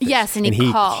Doctor's office. Yes, and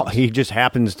he called. He just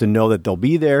happens to know that they'll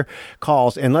be there,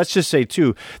 calls. And let's just say,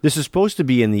 too, this is supposed to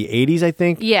be in the 80s, I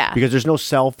think. Yeah. Because there's no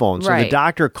cell phone. So right. the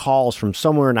doctor calls from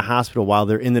somewhere in a hospital while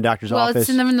they're in the doctor's office. Well, it's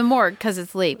in the morgue because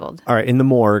it's labeled. All right, in the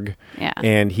morgue. Yeah.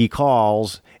 And he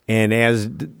calls, and as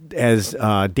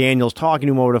Daniel's talking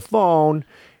to him over the phone...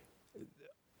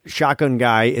 Shotgun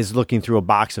guy is looking through a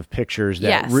box of pictures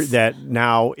that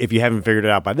now, if you haven't figured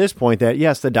it out by this point, that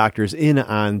yes, the doctor's in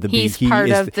on the bee.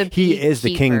 He is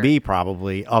the king bee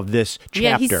probably of this chapter.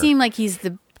 Yeah, he seemed like he's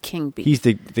the king bee. He's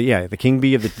the king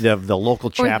bee of the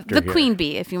local chapter. Or the queen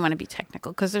bee, if you want to be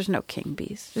technical, because there's no king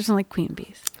bees. There's only queen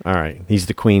bees. All right, he's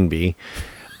the queen bee.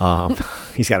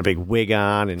 He's got a big wig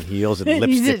on and heels and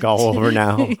lipstick all over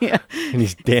now, yeah. And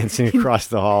he's dancing across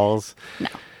the halls. No,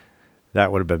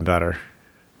 that would have been better.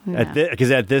 Yeah.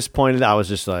 Because at this point, I was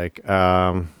just like,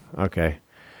 okay.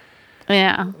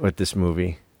 Yeah. With this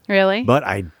movie. Really? But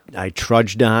I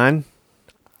trudged on.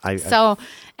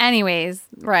 Anyways,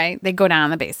 right, they go down in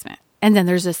the basement. And then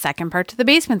there's a second part to the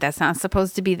basement that's not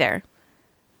supposed to be there.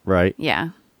 Right. Yeah.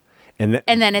 And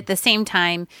then at the same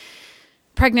time,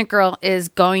 pregnant girl is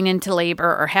going into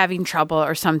labor or having trouble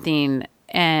or something.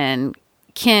 And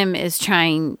Kim is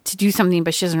trying to do something,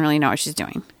 but she doesn't really know what she's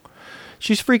doing.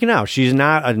 She's freaking out. She's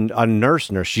not a nurse.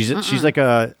 She's like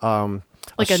a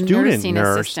student nursing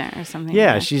nurse assistant or something.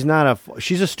 Yeah, she's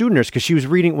a student nurse because she was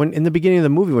reading in the beginning of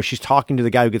the movie when she's talking to the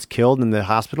guy who gets killed in the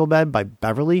hospital bed by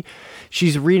Beverly.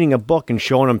 She's reading a book and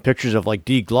showing him pictures of like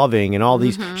degloving and all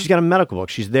these. Mm-hmm. She's got a medical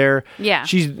book. She's there. Yeah.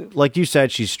 She's like you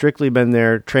said. She's strictly been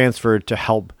there transferred to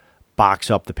help box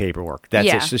up the paperwork. That's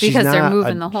it. So because they're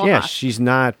moving the whole house. She's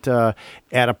not at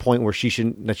a point where she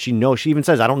knows. She even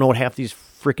says, "I don't know what half these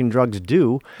freaking drugs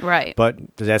do." Right.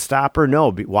 But does that stop her?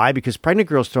 No. Why? Because pregnant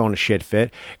girl's throwing a shit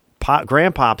fit.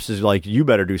 Grandpops is like, you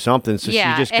better do something. So she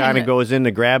just kind of goes in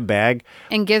the grab bag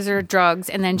and gives her drugs.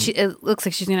 And then it looks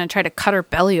like she's going to try to cut her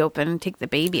belly open and take the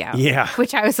baby out. Yeah.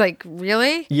 Which I was like,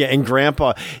 really? Yeah. And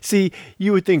Grandpa, see,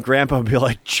 you would think Grandpa would be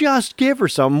like, just give her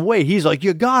some. Wait, he's like,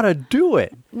 you got to do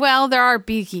it. Well, there are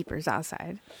beekeepers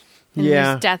outside. And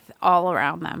there's death all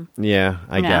around them. Yeah,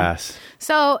 I guess.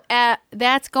 So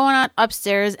that's going on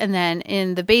upstairs. And then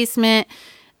in the basement,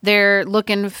 they're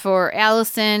looking for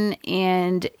Allison.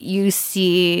 And you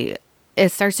see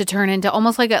it starts to turn into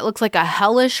almost like it looks like a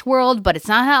hellish world, but it's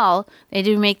not hell. They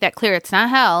do make that clear. It's not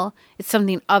hell. It's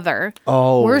something other.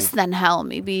 Oh. Worse than hell,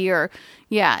 maybe.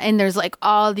 And there's like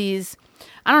all these,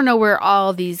 I don't know where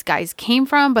all these guys came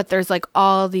from, but there's like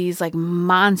all these like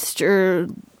monster,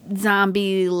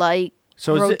 zombie-like,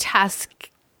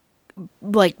 grotesque,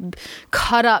 like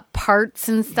cut up parts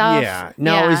and stuff. Yeah.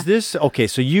 Now, is this, okay,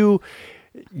 so you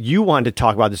wanted to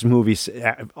talk about this movie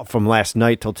from last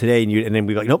night till today, and then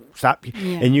we were like, nope, stop.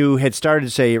 Yeah. And you had started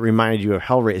to say it reminded you of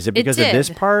Hellraiser. Is it because of this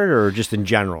part or just in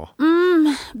general?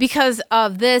 Because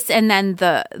of this, and then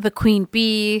the Queen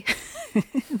Bee,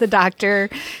 the doctor.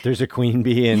 There's a Queen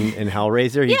Bee in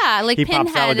Hellraiser. He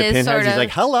pops out with the pinheads. Sort of, he's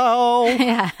like, hello.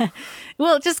 Yeah.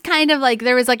 Well, just kind of like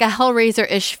there was like a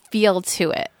Hellraiser-ish feel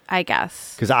to it, I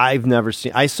guess. Because I've never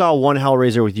seen. I saw one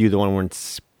Hellraiser with you, the one where in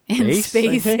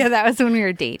space. Yeah, that was when we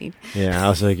were dating. Yeah, I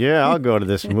was like, yeah, I'll go to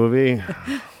this movie.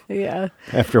 Yeah.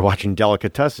 After watching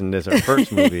Delicatessen as our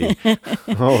first movie.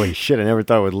 Holy shit, I never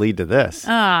thought it would lead to this.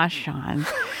 Ah, Sean.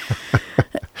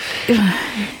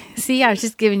 See, I was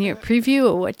just giving you a preview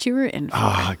of what you were in for.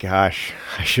 Oh, gosh.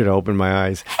 I should have opened my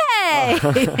eyes.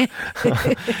 Hey!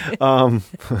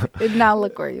 Now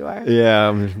look where you are. Yeah,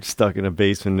 I'm stuck in a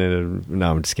basement.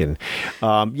 No, I'm just kidding.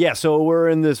 So we're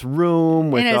in this room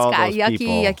with all those people. And it's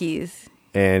got yuckies.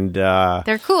 And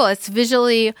they're cool. It's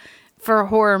visually, for a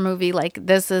horror movie, like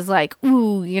this is like,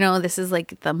 ooh, this is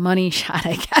like the money shot,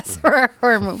 I guess, for a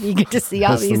horror movie. You get to see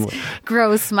all these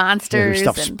gross monsters.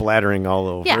 Stuff splattering all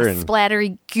over. Yeah, and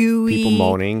splattery, gooey. People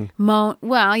moaning.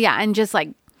 Well, yeah, and just like,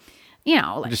 like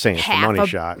I'm just saying it's the money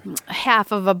shot.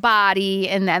 Half of a body,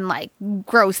 and then like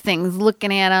gross things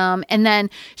looking at him. And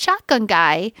then Shotgun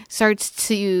Guy starts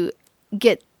to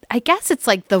get, I guess it's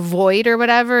like the void or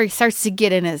whatever. He starts to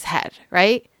get in his head,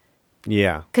 right?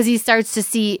 Yeah. Because he starts to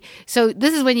see. So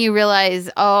this is when you realize,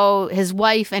 his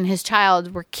wife and his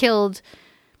child were killed.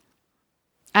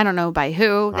 I don't know by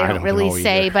who. They don't really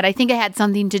say, but I think it had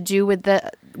something to do with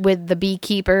the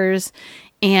beekeepers.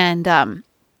 And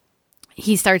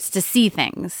he starts to see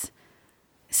things.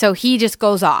 So he just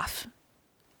goes off.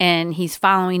 And he's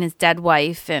following his dead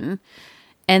wife. And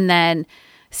then,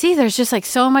 see, there's just like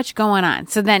so much going on.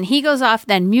 So then he goes off.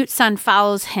 Then Mute Son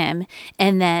follows him.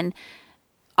 And then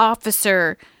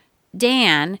Officer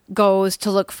Dan goes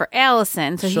to look for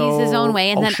Allison, so he's his own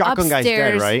way. And then Shotgun upstairs, Guy's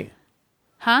dead, right?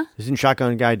 Huh? Isn't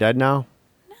Shotgun Guy dead now?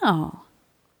 No.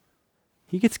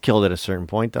 He gets killed at a certain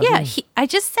point, doesn't he? I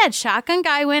just said Shotgun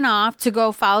Guy went off to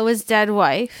go follow his dead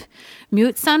wife.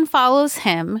 Mute Son follows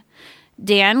him.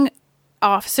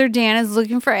 Officer Dan is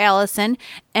looking for Allison,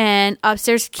 and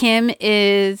upstairs Kim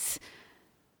is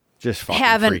just fucking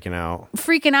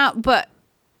freaking out. But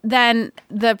then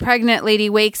the pregnant lady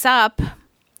wakes up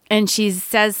and she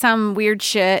says some weird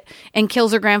shit and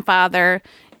kills her grandfather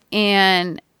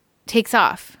and takes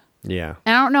off. Yeah.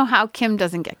 And I don't know how Kim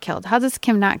doesn't get killed. How does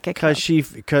Kim not get killed?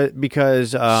 Because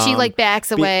she like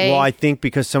backs away. Well, I think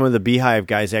because some of the Beehive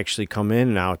guys actually come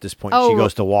in now at this point. She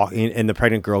goes to walk in, and the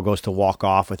pregnant girl goes to walk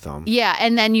off with them. Yeah,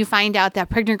 and then you find out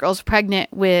that pregnant girl's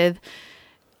pregnant with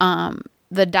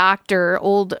the doctor,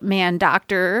 old man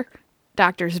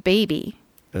doctor's baby.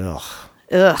 Ugh,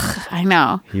 I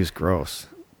know. He was gross.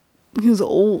 He was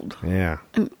old. Yeah.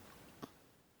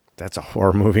 That's a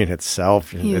horror movie in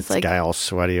itself. This like, guy all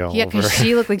sweaty all over. Yeah, because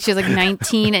she looked like she was like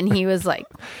 19 and he was like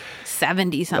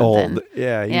 70 something. Old.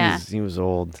 Yeah, he was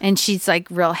old. And she's like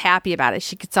real happy about it.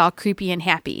 She gets all creepy and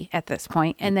happy at this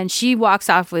point. And then she walks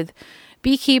off with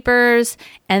beekeepers,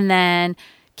 and then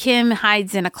Kim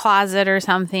hides in a closet or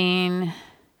something.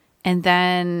 And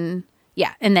then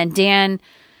Dan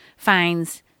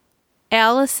finds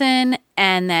Allison,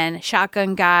 and then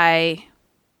Shotgun Guy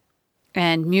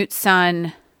and Mute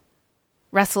Son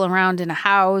wrestle around in a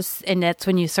house, and that's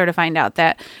when you sort of find out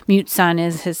that Mute Son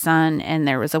is his son, and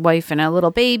there was a wife and a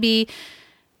little baby.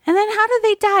 And then how did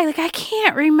they die? Like, I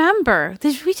can't remember.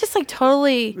 Did we just like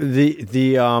totally?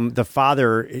 The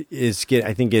father is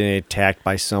getting attacked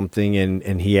by something,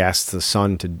 and he asks the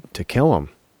son to kill him.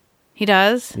 He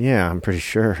does? Yeah, I'm pretty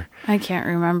sure. I can't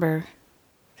remember.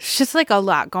 It's just like a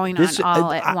lot going on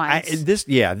all at once.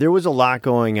 There was a lot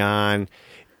going on,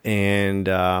 and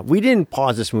we didn't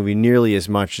pause this movie nearly as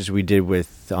much as we did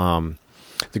with The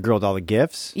Girl with All the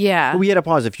Gifts. Yeah. We had to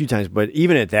pause a few times, but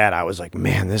even at that, I was like,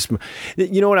 man, this...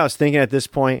 You know what I was thinking at this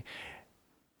point?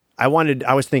 I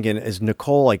was thinking, is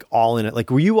Nicole like all in it? Like,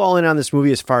 were you all in on this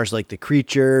movie as far as like the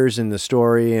creatures and the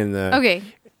story and the... Okay.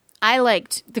 I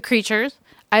liked the creatures.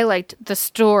 I liked the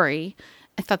story.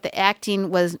 I thought the acting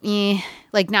was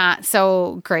not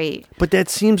so great. But that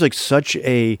seems like such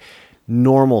a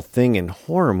normal thing in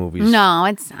horror movies. No,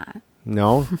 it's not.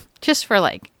 No? Just for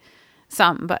like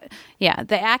some, but yeah,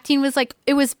 the acting was like,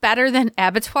 it was better than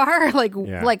Abattoir, like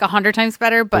 100 times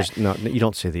better. But no, you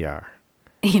don't say the R.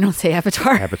 You don't say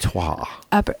Abattoir. Abattoir.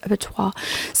 Abattoir.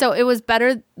 So it was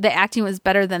better. The acting was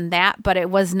better than that, but it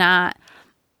was not.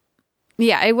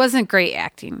 Yeah, it wasn't great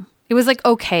acting. It was like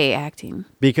okay acting.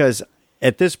 Because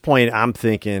at this point, I'm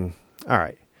thinking, all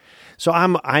right. So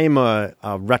I am a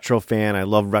retro fan. I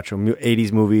love retro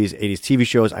 80s movies, 80s TV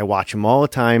shows. I watch them all the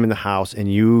time in the house,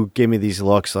 and you give me these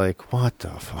looks like, what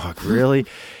the fuck, really?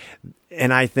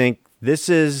 And I think this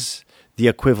is the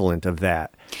equivalent of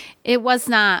that. It was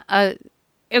not a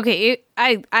okay.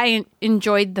 I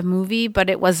enjoyed the movie, but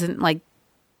it wasn't like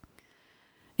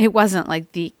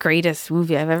the greatest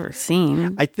movie I've ever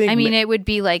seen. I mean, it would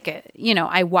be like,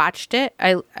 I watched it.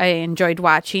 I enjoyed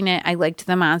watching it. I liked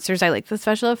the monsters. I liked the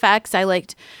special effects.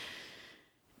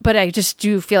 But I just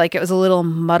do feel like it was a little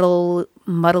muddled.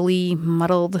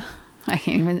 I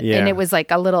can't even, and it was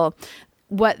like a little,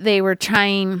 what they were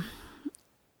trying,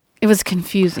 it was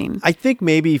confusing. I think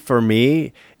maybe for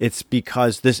me, it's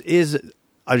because this is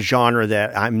a genre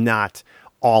that I'm not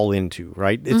all into,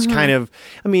 right? It's kind of,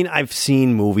 I mean, I've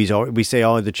seen movies. We say,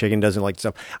 oh, the chicken doesn't like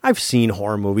stuff. I've seen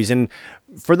horror movies. And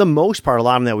for the most part, a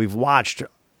lot of them that we've watched,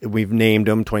 we've named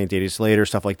them 28 Days Later,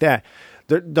 stuff like that.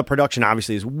 The production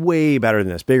obviously is way better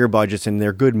than this, bigger budgets, and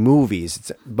they're good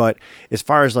movies. But as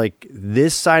far as like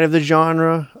this side of the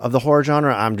genre, of the horror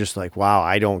genre, I'm just like, wow,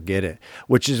 I don't get it.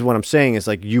 Which is what I'm saying is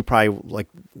like, you probably like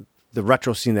the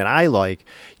retro scene that I like,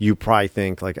 you probably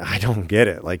think like, I don't get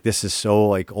it. Like, this is so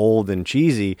like old and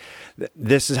cheesy.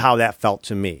 This is how that felt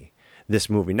to me, this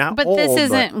movie. But this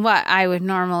isn't what I would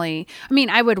normally, I mean,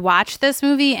 I would watch this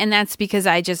movie, and that's because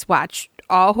I just watch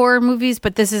all horror movies,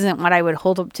 but this isn't what I would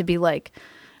hold up to be like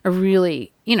a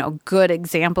really, good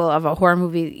example of a horror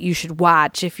movie you should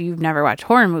watch if you've never watched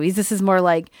horror movies. This is more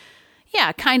like,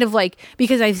 yeah, kind of like,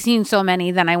 because I've seen so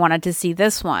many, then I wanted to see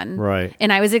this one. Right.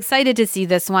 And I was excited to see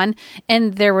this one.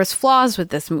 And there was flaws with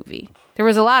this movie. There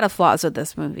was a lot of flaws with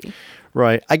this movie.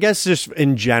 Right. I guess just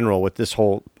in general with this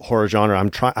whole horror genre,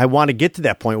 I want to get to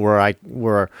that point where I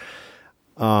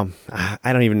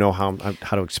don't even know how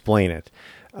to explain it.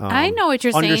 I know what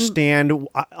you're saying.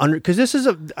 Because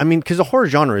because the horror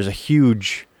genre is a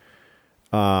huge,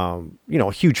 a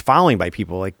huge following by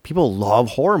people. Like, people love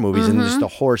horror movies and just the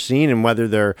horror scene, and whether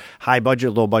they're high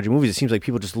budget, low budget movies, it seems like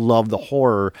people just love the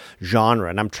horror genre.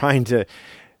 And I'm trying to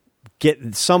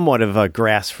get somewhat of a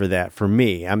grasp for that for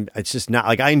me. It's just not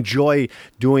like, I enjoy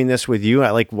doing this with you. I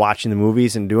like watching the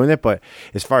movies and doing it, but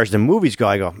as far as the movies go,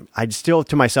 I just don't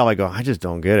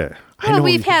get it. Well,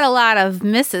 we've had a lot of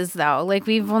misses though. Like,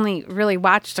 we've only really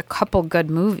watched a couple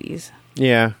good movies.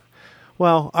 Yeah.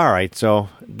 Well, all right. So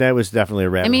that was definitely a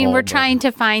rabbit hole. We're trying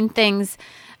to find things.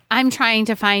 I'm trying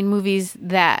to find movies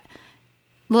that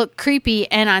look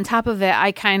creepy, and on top of it,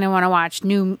 I kind of want to watch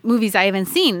new movies I haven't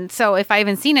seen. So if I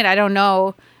haven't seen it, I don't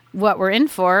know what we're in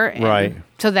for. Right.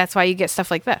 So that's why you get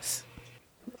stuff like this.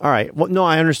 All right. Well, no,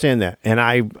 I understand that, and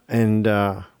I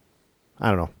don't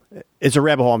know. It's a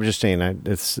rabbit hole. I'm just saying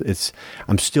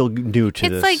I'm still new to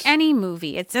this. It's like any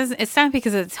movie. It's not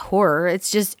because it's horror.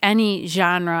 It's just any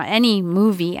genre, any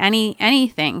movie,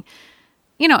 anything.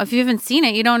 If you haven't seen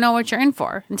it, you don't know what you're in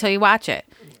for until you watch it.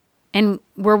 And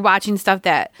we're watching stuff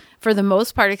that, for the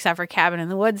most part, except for Cabin in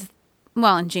the Woods,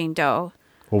 and Jane Doe.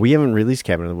 Well, we haven't released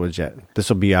Cabin in the Woods yet. This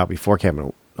will be out before Cabin in the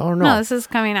Woods. Oh, no. No, this is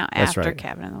coming out That's after right.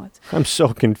 Cabin in the Woods. I'm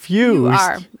so confused. You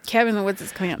are. Cabin in the Woods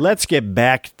is coming out. Let's get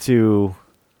back to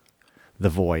The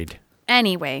Void.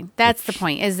 Anyway, that's the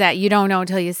point, is that you don't know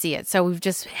until you see it. So we've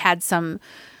just had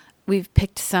we've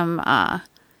picked some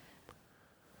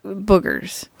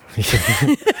boogers.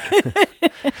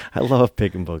 I love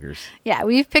picking boogers. Yeah,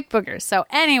 we've picked boogers. So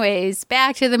anyways,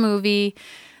 back to the movie.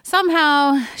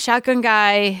 Somehow, Shotgun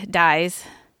Guy dies.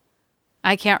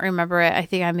 I can't remember it. I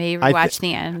think I may rewatch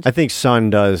the end. I think Son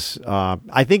does.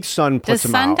 I think Son puts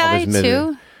him out of his misery.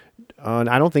 Does Son die too?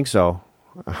 I don't think so.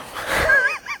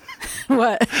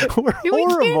 What? We're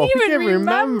horrible. We can't even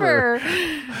remember.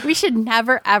 We should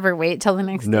never, ever wait till the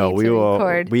next day to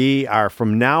record. We are,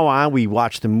 from now on, we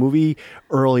watch the movie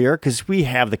earlier because we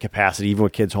have the capacity, even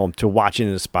with kids home, to watch it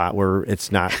in a spot where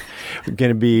it's not going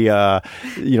to be,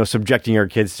 subjecting our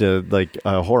kids to like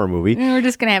a horror movie. We're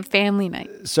just going to have family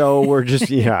night. So we're just,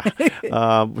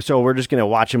 so we're just going to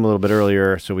watch them a little bit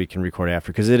earlier so we can record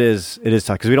after, because it is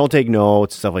tough because we don't take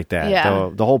notes, stuff like that. Yeah.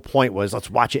 The whole point was, let's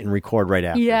watch it and record right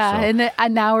after. Yeah. So.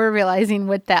 And now we're realizing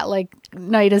what that like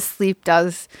night of sleep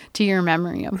does to your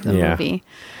memory of the movie.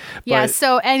 Yeah.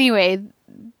 So anyway,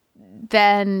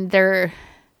 then oh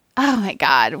my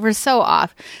God, we're so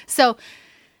off. So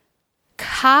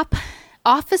cop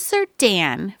Officer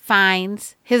Dan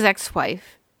finds his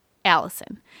ex-wife,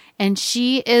 Allison, and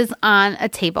she is on a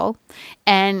table,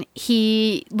 and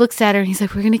he looks at her and he's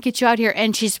like, we're going to get you out here.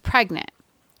 And she's pregnant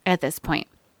at this point.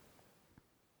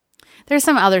 There's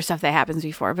some other stuff that happens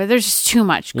before, but there's just too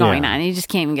much going on. You just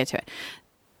can't even get to it.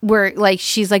 Where like,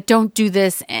 she's like, don't do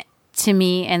this to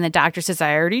me. And the doctor says,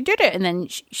 I already did it. And then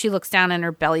she looks down and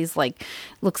her belly's like,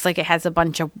 looks like it has a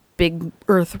bunch of big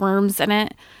earthworms in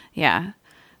it. Yeah,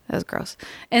 that was gross.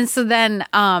 And so then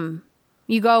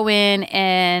you go in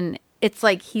and it's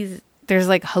like he's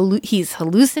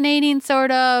hallucinating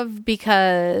sort of,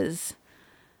 because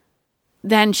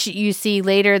then you see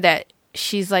later that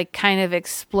she's like kind of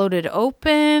exploded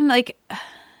open. Like,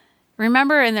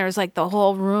 remember? And there's like the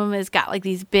whole room has got like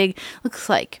these big, looks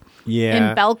like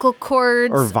umbilical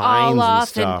cords or vines all off. and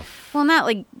stuff. Well, not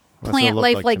like plant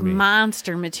life, like to me.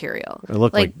 monster material. It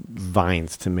looked like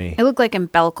vines to me. It looked like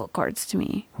umbilical cords to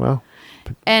me. Well.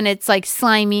 And it's like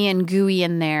slimy and gooey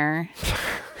in there.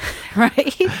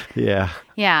 Right? Yeah.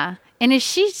 Yeah. And is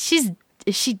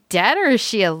she dead or is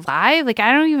she alive? Like,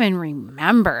 I don't even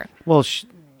remember. Well,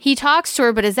 he talks to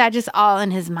her, but is that just all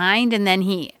in his mind? And then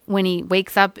when he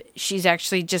wakes up, she's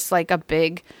actually just like a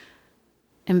big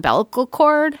umbilical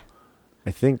cord?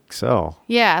 I think so.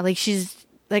 Yeah, like she's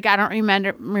like, I don't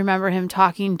remember him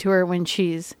talking to her when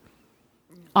she's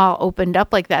all opened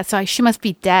up like that. So she must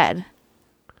be dead.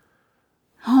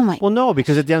 Oh my. Well, no,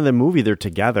 because at the end of the movie, they're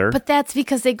together. But that's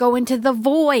because they go into the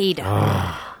void.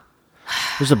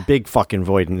 There's a big fucking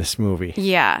void in this movie.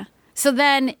 Yeah. So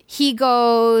then he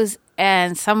goes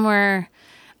and somewhere,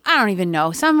 I don't even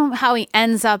know, somehow he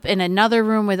ends up in another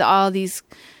room with all these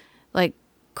like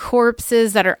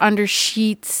corpses that are under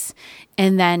sheets.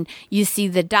 And then you see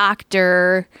the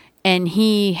doctor, and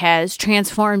he has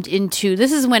transformed into,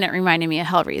 this is when it reminded me of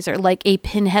Hellraiser, like a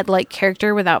Pinhead-like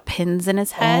character without pins in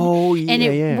his head. Oh, yeah, and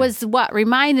it was what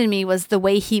reminded me was the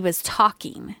way he was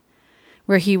talking,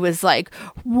 where he was like,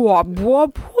 wah, wah,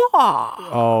 wah.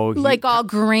 Oh, Like all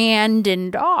grand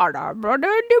and da, da, da,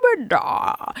 da, da,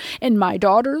 da. And my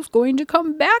daughter's going to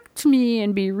come back to me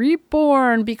and be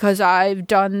reborn because I've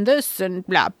done this and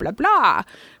blah, blah, blah.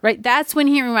 Right? That's when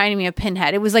he reminded me of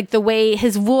Pinhead. It was like the way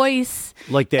his voice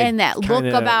like that, and that look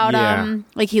about him.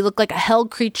 Like he looked like a hell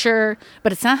creature,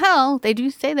 but it's not hell. They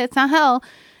do say that it's not hell.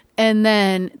 And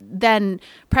then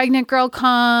pregnant girl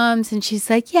comes and she's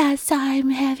like, yes, I'm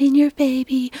having your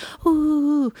baby.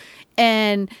 Ooh.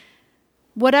 And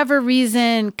whatever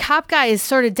reason, cop guy is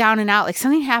sort of down and out. Like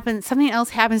something else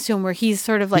happens to him where he's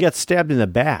sort of like, he got stabbed in the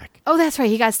back. Oh, that's right.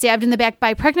 He got stabbed in the back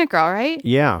by a pregnant girl, right?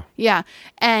 Yeah. Yeah.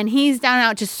 And he's down and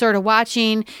out just sort of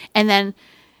watching. And then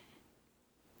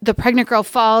the pregnant girl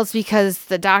falls because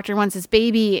the doctor wants his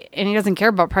baby and he doesn't care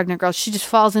about pregnant girls. She just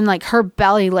falls in, like her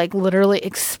belly like literally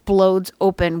explodes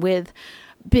open with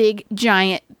big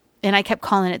giant, and I kept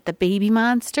calling it the baby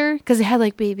monster because it had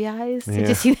like baby eyes. Yeah. Did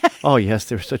you see that? Oh yes,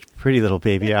 they were such pretty little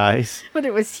baby eyes. But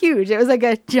it was huge. It was like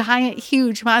a giant,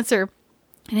 huge monster.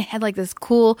 And it had like this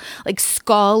cool, like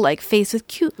skull, like face with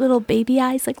cute little baby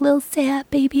eyes, like little sad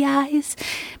baby eyes.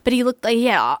 But he looked like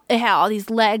it had all these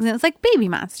legs, and it's like baby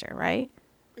monster, right?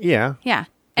 Yeah. Yeah.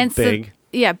 And big. So,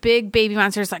 yeah, big baby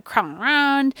monsters like crawling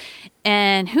around.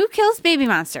 And who kills baby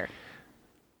monster?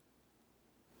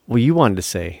 Well, you wanted to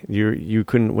say. You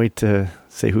couldn't wait to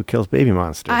say who kills baby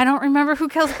monster. I don't remember who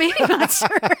kills baby monster.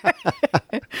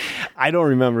 I don't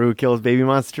remember who kills baby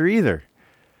monster either.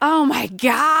 Oh my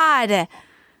God.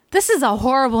 This is a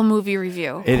horrible movie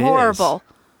review. It horrible.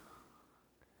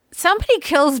 Somebody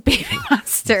kills baby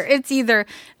monster. It's either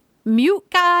mute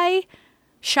guy,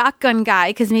 shotgun guy,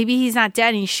 because maybe he's not dead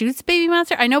and he shoots baby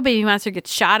monster. I know baby monster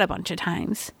gets shot a bunch of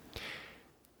times.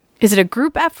 Is it a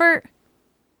group effort?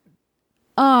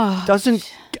 Oh,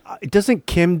 doesn't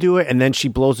Kim do it, and then she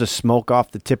blows the smoke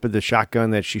off the tip of the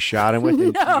shotgun that she shot him with?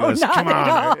 And she goes, come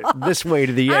on, this way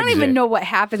to the exit. I don't even know what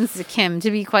happens to Kim,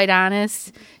 to be quite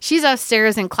honest. She's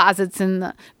upstairs in closets and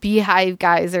the beehive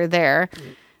guys are there.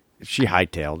 She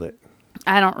hightailed it.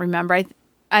 I don't remember.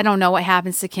 I don't know what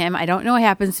happens to Kim. I don't know what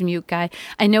happens to Mute Guy.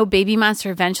 I know Baby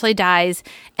Monster eventually dies,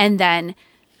 and then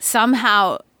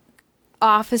somehow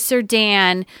Officer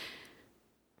Dan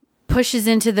pushes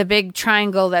into the big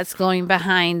triangle that's going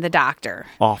behind the doctor.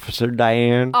 Officer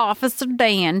Dan.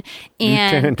 And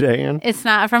Lieutenant Dan. It's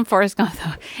not from Forrest Gump,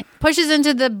 though. Pushes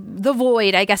into the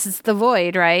void. I guess it's the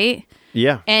void, right?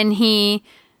 Yeah. And he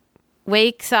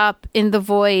wakes up in the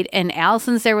void, and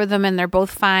Allison's there with him, and they're both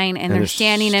fine, and they're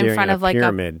standing in front of like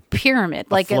a pyramid.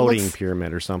 Like a floating it looks,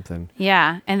 pyramid or something.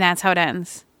 Yeah, and that's how it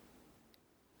ends.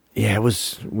 Yeah, it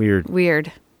was weird.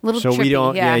 Weird. Little So trippy, we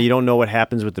don't. yeah. You don't know what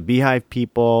happens with the Beehive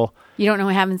people. You don't know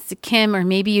what happens to Kim, or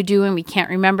maybe you do and we can't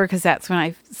remember because that's when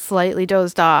I slightly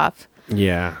dozed off.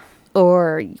 Yeah.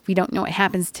 Or we don't know what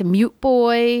happens to Mute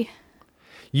Boy.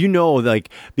 You know, like,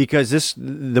 because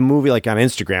the movie, like on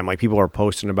Instagram, like people are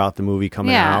posting about the movie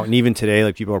coming out, and even today,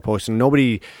 like people are posting.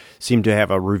 Nobody seemed to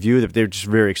have a review. That they're just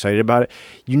very excited about it.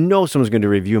 You know, someone's going to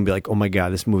review and be like, "Oh my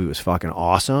god, this movie was fucking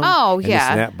awesome." Oh, and yeah. this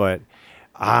and that. But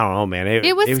I don't know, man.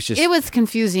 It was just it was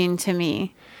confusing to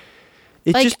me.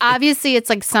 It Like, just, obviously, it's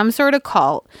like some sort of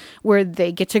cult where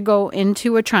they get to go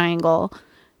into a triangle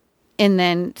and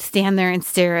then stand there and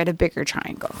stare at a bigger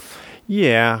triangle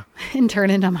yeah. and turn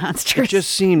into monsters. It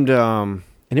just seemed, and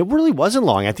it really wasn't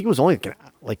long. I think it was only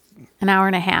like an hour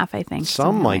and a half, I think.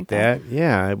 something like that.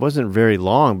 Yeah, it wasn't very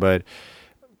long, but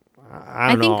I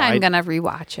don't know. think I'm going to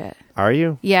rewatch it. Are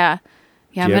you? Yeah.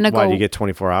 Yeah, I'm Do you- going to go. Why, do you get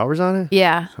 24 hours on it?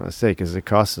 Yeah. I was say because it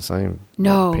costs us. I'm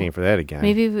No. not paying for that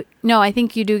again. No, I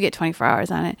think you do get 24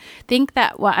 hours on it. Think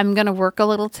that I'm going to work a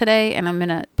little today and I'm going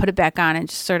to put it back on and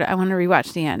just I want to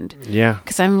rewatch the end Yeah,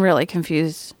 because I'm really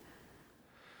confused.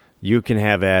 you can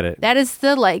have at it. That is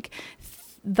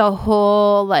the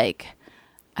whole,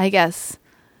 I guess,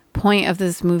 point of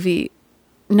this movie.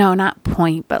 No, not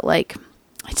point, but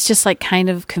it's just kind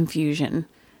of confusion.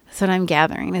 That's what I'm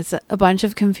gathering. It's a bunch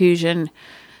of confusion,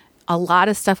 a lot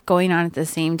of stuff going on at the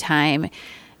same time.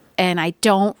 And I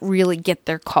don't really get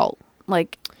their cult.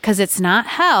 Because it's not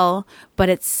hell, but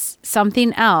it's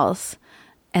something else.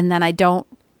 And then I don't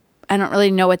really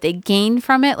know what they gained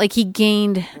from it. He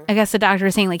gained, I guess the doctor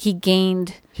was saying, he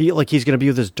gained. He's going to be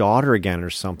with his daughter again or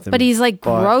something. But he's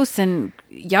gross and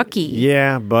yucky.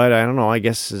 Yeah, but I don't know. I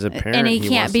guess as a parent, And he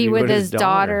can't wants to be with his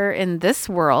daughter in this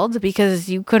world because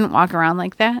you couldn't walk around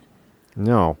like that.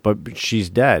 No, but she's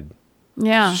dead.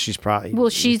 Yeah. She's probably... Well,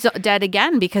 she's dead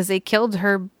again because they killed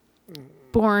her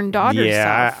born daughter.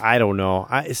 Yeah, I don't know.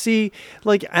 I see,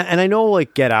 and I know,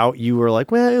 Get Out, you were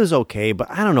like, well, it was okay, but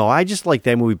I don't know. I just like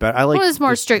that movie better. It was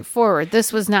more straightforward.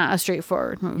 This was not a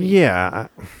straightforward movie. Yeah,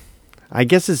 I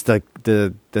guess it's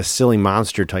the silly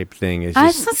monster type thing. It's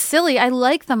It's not silly. I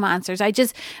like the monsters. I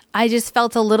just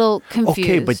felt a little confused.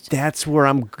 okay, but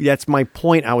that's my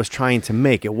point I was trying to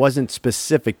make. It wasn't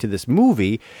specific to this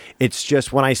movie. It's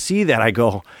just when I see that, I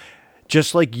go,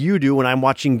 just like you do when I'm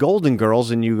watching Golden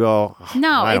Girls, and you go, oh,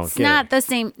 no, I don't it's get not it. the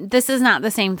same. This is not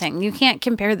the same thing. You can't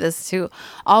compare this to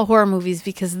all horror movies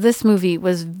because this movie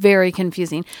was very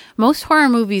confusing. Most horror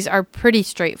movies are pretty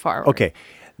straightforward. Okay,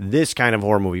 this kind of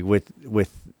horror movie with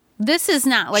This is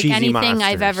not like cheesy anything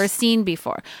I've monsters. ever seen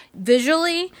before.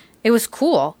 Visually, it was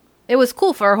cool. It was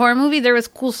cool for a horror movie. There was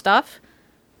cool stuff,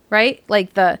 right?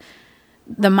 Like the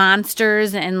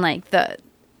monsters and the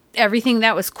everything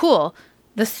that was cool.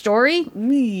 The story,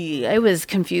 it was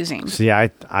confusing. See, I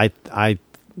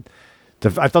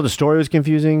thought the story was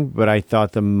confusing, but I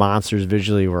thought the monsters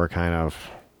visually were kind of...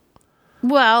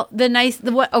 Well, then let me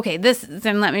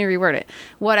reword it.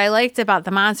 What I liked about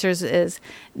the monsters is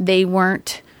they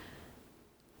weren't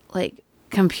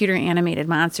computer animated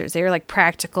monsters. They were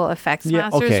practical effects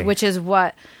monsters, okay. which is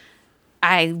what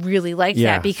I really liked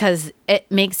Yeah. that because it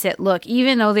makes it look,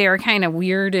 even though they are kind of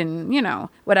weird and,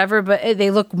 whatever, but they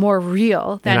look more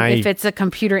real than if it's a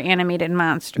computer animated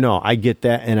monster. No, I get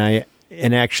that,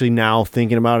 and actually now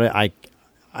thinking about it,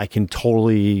 I can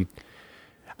totally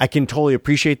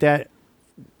appreciate that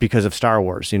because of Star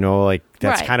Wars.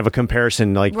 That's Right. kind of a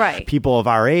comparison. Right. People of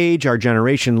our age, our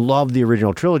generation, love the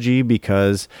original trilogy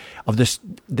because of this.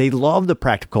 They love the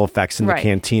practical effects in the Right.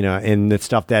 cantina and the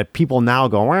stuff that people now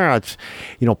go, well, it's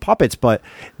puppets. But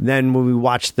then when we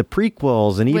watch the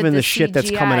prequels and even the the shit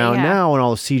that's coming CGI, out yeah. now and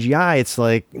all the CGI, it's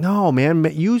like, no, man,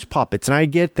 use puppets. And I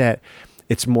get that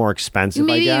it's more expensive.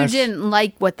 Maybe I you guess. didn't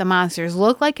like what the monsters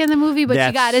look like in the movie, but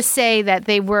you got to say that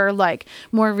they were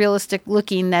more realistic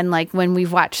looking than when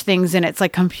we've watched things and it's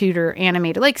computer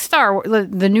animated, like Star Wars,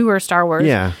 the newer Star Wars.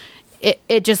 Yeah.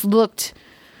 It just looked.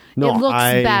 No, it looks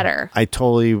better. I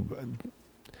totally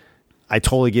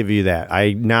give you that.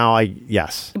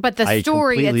 Yes. But the I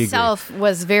story completely itself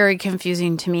was very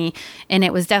confusing to me, and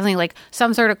it was definitely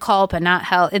some sort of cult, but not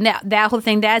hell. And that whole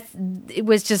thing, it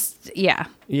was just agree.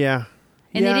 Yeah.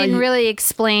 And Yeah, they didn't really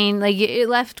explain. It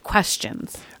left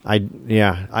questions. I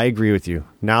agree with you.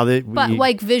 Now that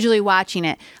But visually watching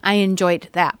it, I enjoyed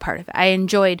that part of it. I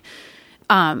enjoyed,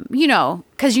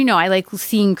 because I like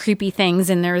seeing creepy things,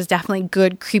 and there was definitely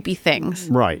good creepy things.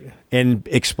 right, and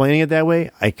explaining it that way,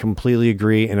 I completely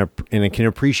agree, and I can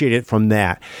appreciate it from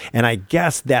that. And I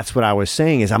guess that's what I was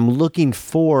saying is I'm looking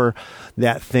for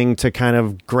that thing to kind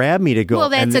of grab me to go. Well,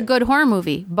 that's and a good horror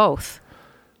movie. Both.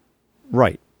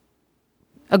 right.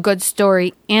 a good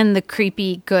story and the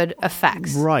creepy good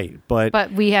effects. Right,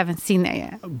 but we haven't seen that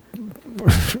yet.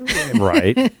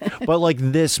 Right. But like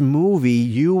this movie,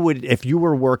 you would, if you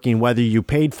were working, whether you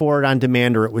paid for it on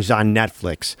demand or it was on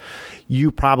Netflix, you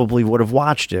probably would have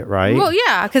watched it, right? Well,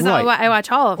 yeah, because Right. I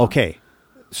watch all of them. Okay.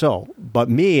 So, but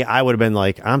me, I would have been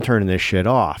like, I'm turning this shit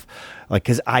off. Like,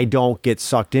 because I don't get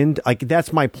sucked in. Like,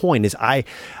 that's my point is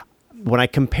when I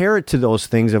compare it to those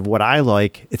things of what I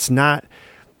like, it's not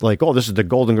like, oh, this is the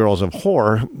Golden Girls of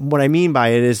horror. What I mean by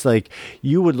it is like,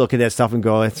 you would look at that stuff and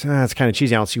go, it's kind of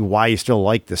cheesy. I don't see why you still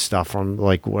like this stuff from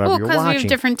like whatever you're watching. Well, because we have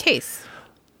different tastes.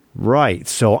 Right.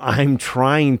 So I'm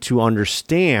trying to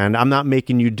understand. I'm not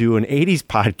making you do an 80s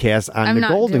podcast on the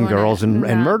Golden Girls and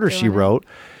Murder, She Wrote.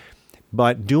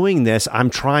 But doing this, I'm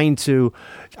trying to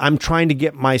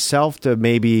get myself to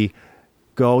maybe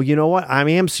go, you know what, I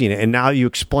am seeing it. And now you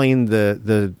explain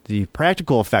the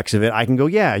practical effects of it. I can go,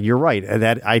 yeah, you're right.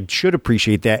 That I should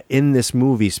appreciate that in this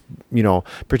movie, you know,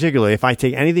 particularly if I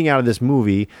take anything out of this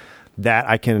movie that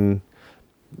I can.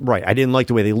 Right. I didn't like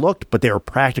the way they looked, but they were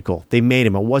practical. They made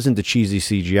them. It wasn't the cheesy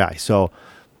CGI. So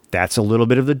that's a little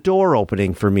bit of the door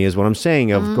opening for me is what I'm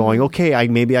saying of going, okay,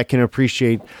 maybe I can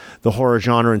appreciate the horror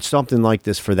genre and something like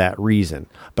this for that reason.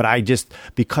 But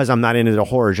because I'm not into the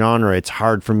horror genre, it's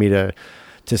hard for me to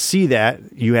see that.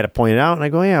 You had to point it out and I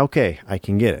go, yeah, okay, I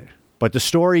can get it. But the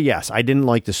story, yes, I didn't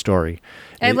like the story.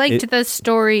 I liked the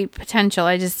story potential.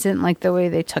 I just didn't like the way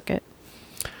they took it.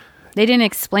 They didn't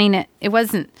explain it. It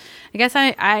wasn't. I guess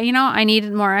I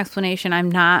needed more explanation. I'm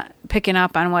not picking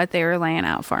up on what they were laying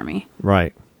out for me.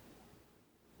 Right.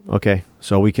 Okay,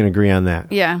 so we can agree on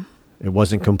that. Yeah. It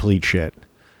wasn't complete shit.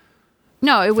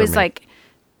 No, it was like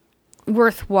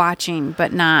worth watching,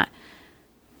 but not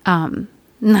a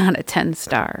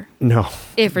 10-star. No.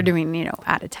 If we're doing,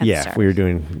 out of 10 stars. Yeah, if we were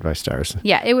doing 5 stars.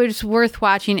 Yeah, it was worth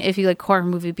watching if you like horror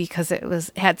movie because it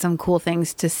had some cool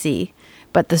things to see,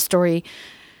 but the story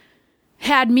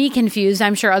had me confused.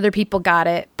 I'm sure other people got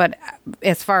it, but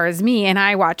as far as me, and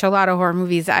I watch a lot of horror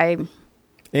movies,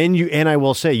 And I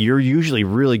will say you're usually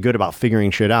really good about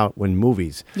figuring shit out when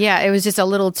movies. Yeah, it was just a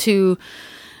little too.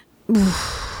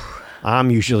 I'm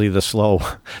usually the slow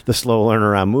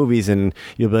learner on movies, and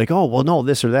you'll be like, oh, well, no,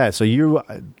 this or that. So you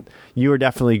are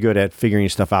definitely good at figuring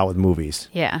stuff out with movies.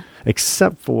 Yeah.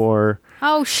 Except for.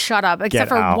 Oh, shut up! Except Get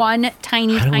for Out. one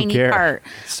tiny part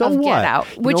so of what? Get Out,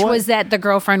 which was that the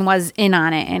girlfriend was in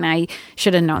on it, and I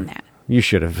should have known that. You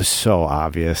should have. So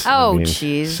obvious. Oh,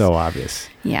 jeez. So obvious.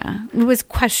 Yeah, it was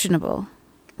questionable.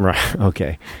 Right.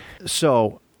 Okay.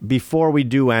 So before we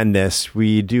do end this,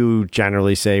 we do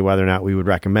generally say whether or not we would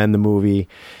recommend the movie.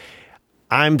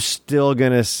 I'm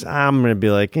gonna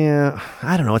be like, yeah,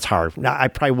 I don't know. It's hard. I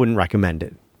probably wouldn't recommend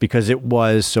it because it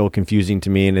was so confusing to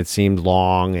me and it seemed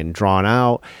long and drawn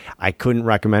out. I couldn't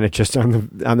recommend it just on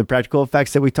the practical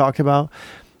effects that we talked about.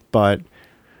 But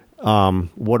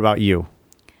what about you?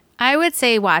 I would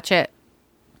say watch it.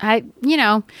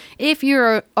 If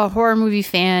you're a horror movie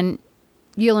fan,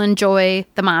 you'll enjoy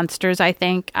The Monsters, I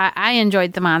think. I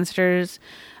enjoyed The Monsters.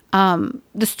 The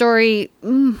story,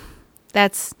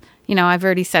 that's, I've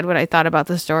already said what I thought about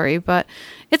the story, but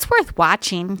it's worth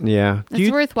watching. Yeah.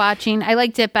 It's worth watching. I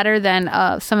liked it better than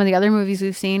some of the other movies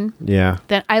we've seen. Yeah.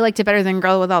 I liked it better than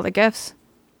Girl with All the Gifts.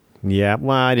 Yeah.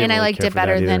 Well, I didn't. And really I liked care it for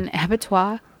better that than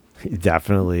Abattoir.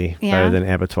 Definitely Yeah. better than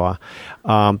Abattoir.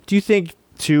 Do you think,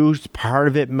 too, part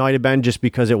of it might have been just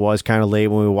because it was kind of late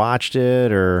when we watched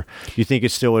it, or do you think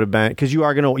it still would have been? Because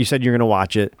you said you're gonna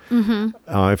watch it.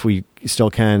 Mm-hmm. If we still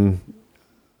can,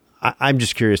 I'm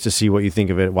just curious to see what you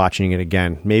think of it watching it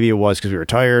again. Maybe it was because we were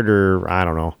tired, or I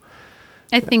don't know.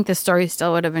 I think the story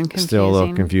still would have been confusing. Still a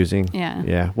little confusing. Yeah.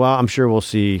 Yeah. Well, I'm sure we'll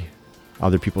see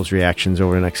other people's reactions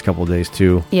over the next couple of days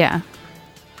too. Yeah.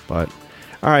 But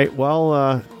all right.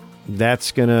 Well,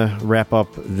 that's going to wrap up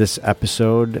this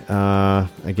episode.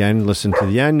 Again, listen to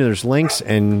the end. There's links,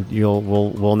 and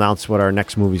we'll announce what our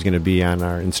next movie is going to be on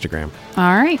our Instagram.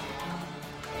 All right.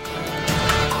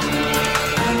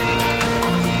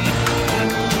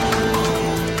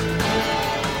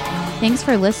 Thanks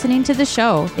for listening to the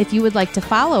show. If you would like to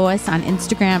follow us on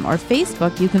Instagram or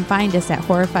Facebook, you can find us at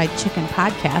Horrified Chicken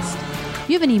Podcast. If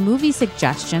you have any movie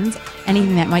suggestions,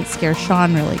 anything that might scare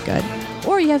Sean really good,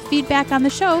 or you have feedback on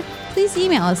the show, please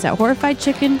email us at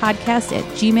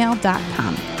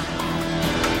horrifiedchickenpodcast@gmail.com.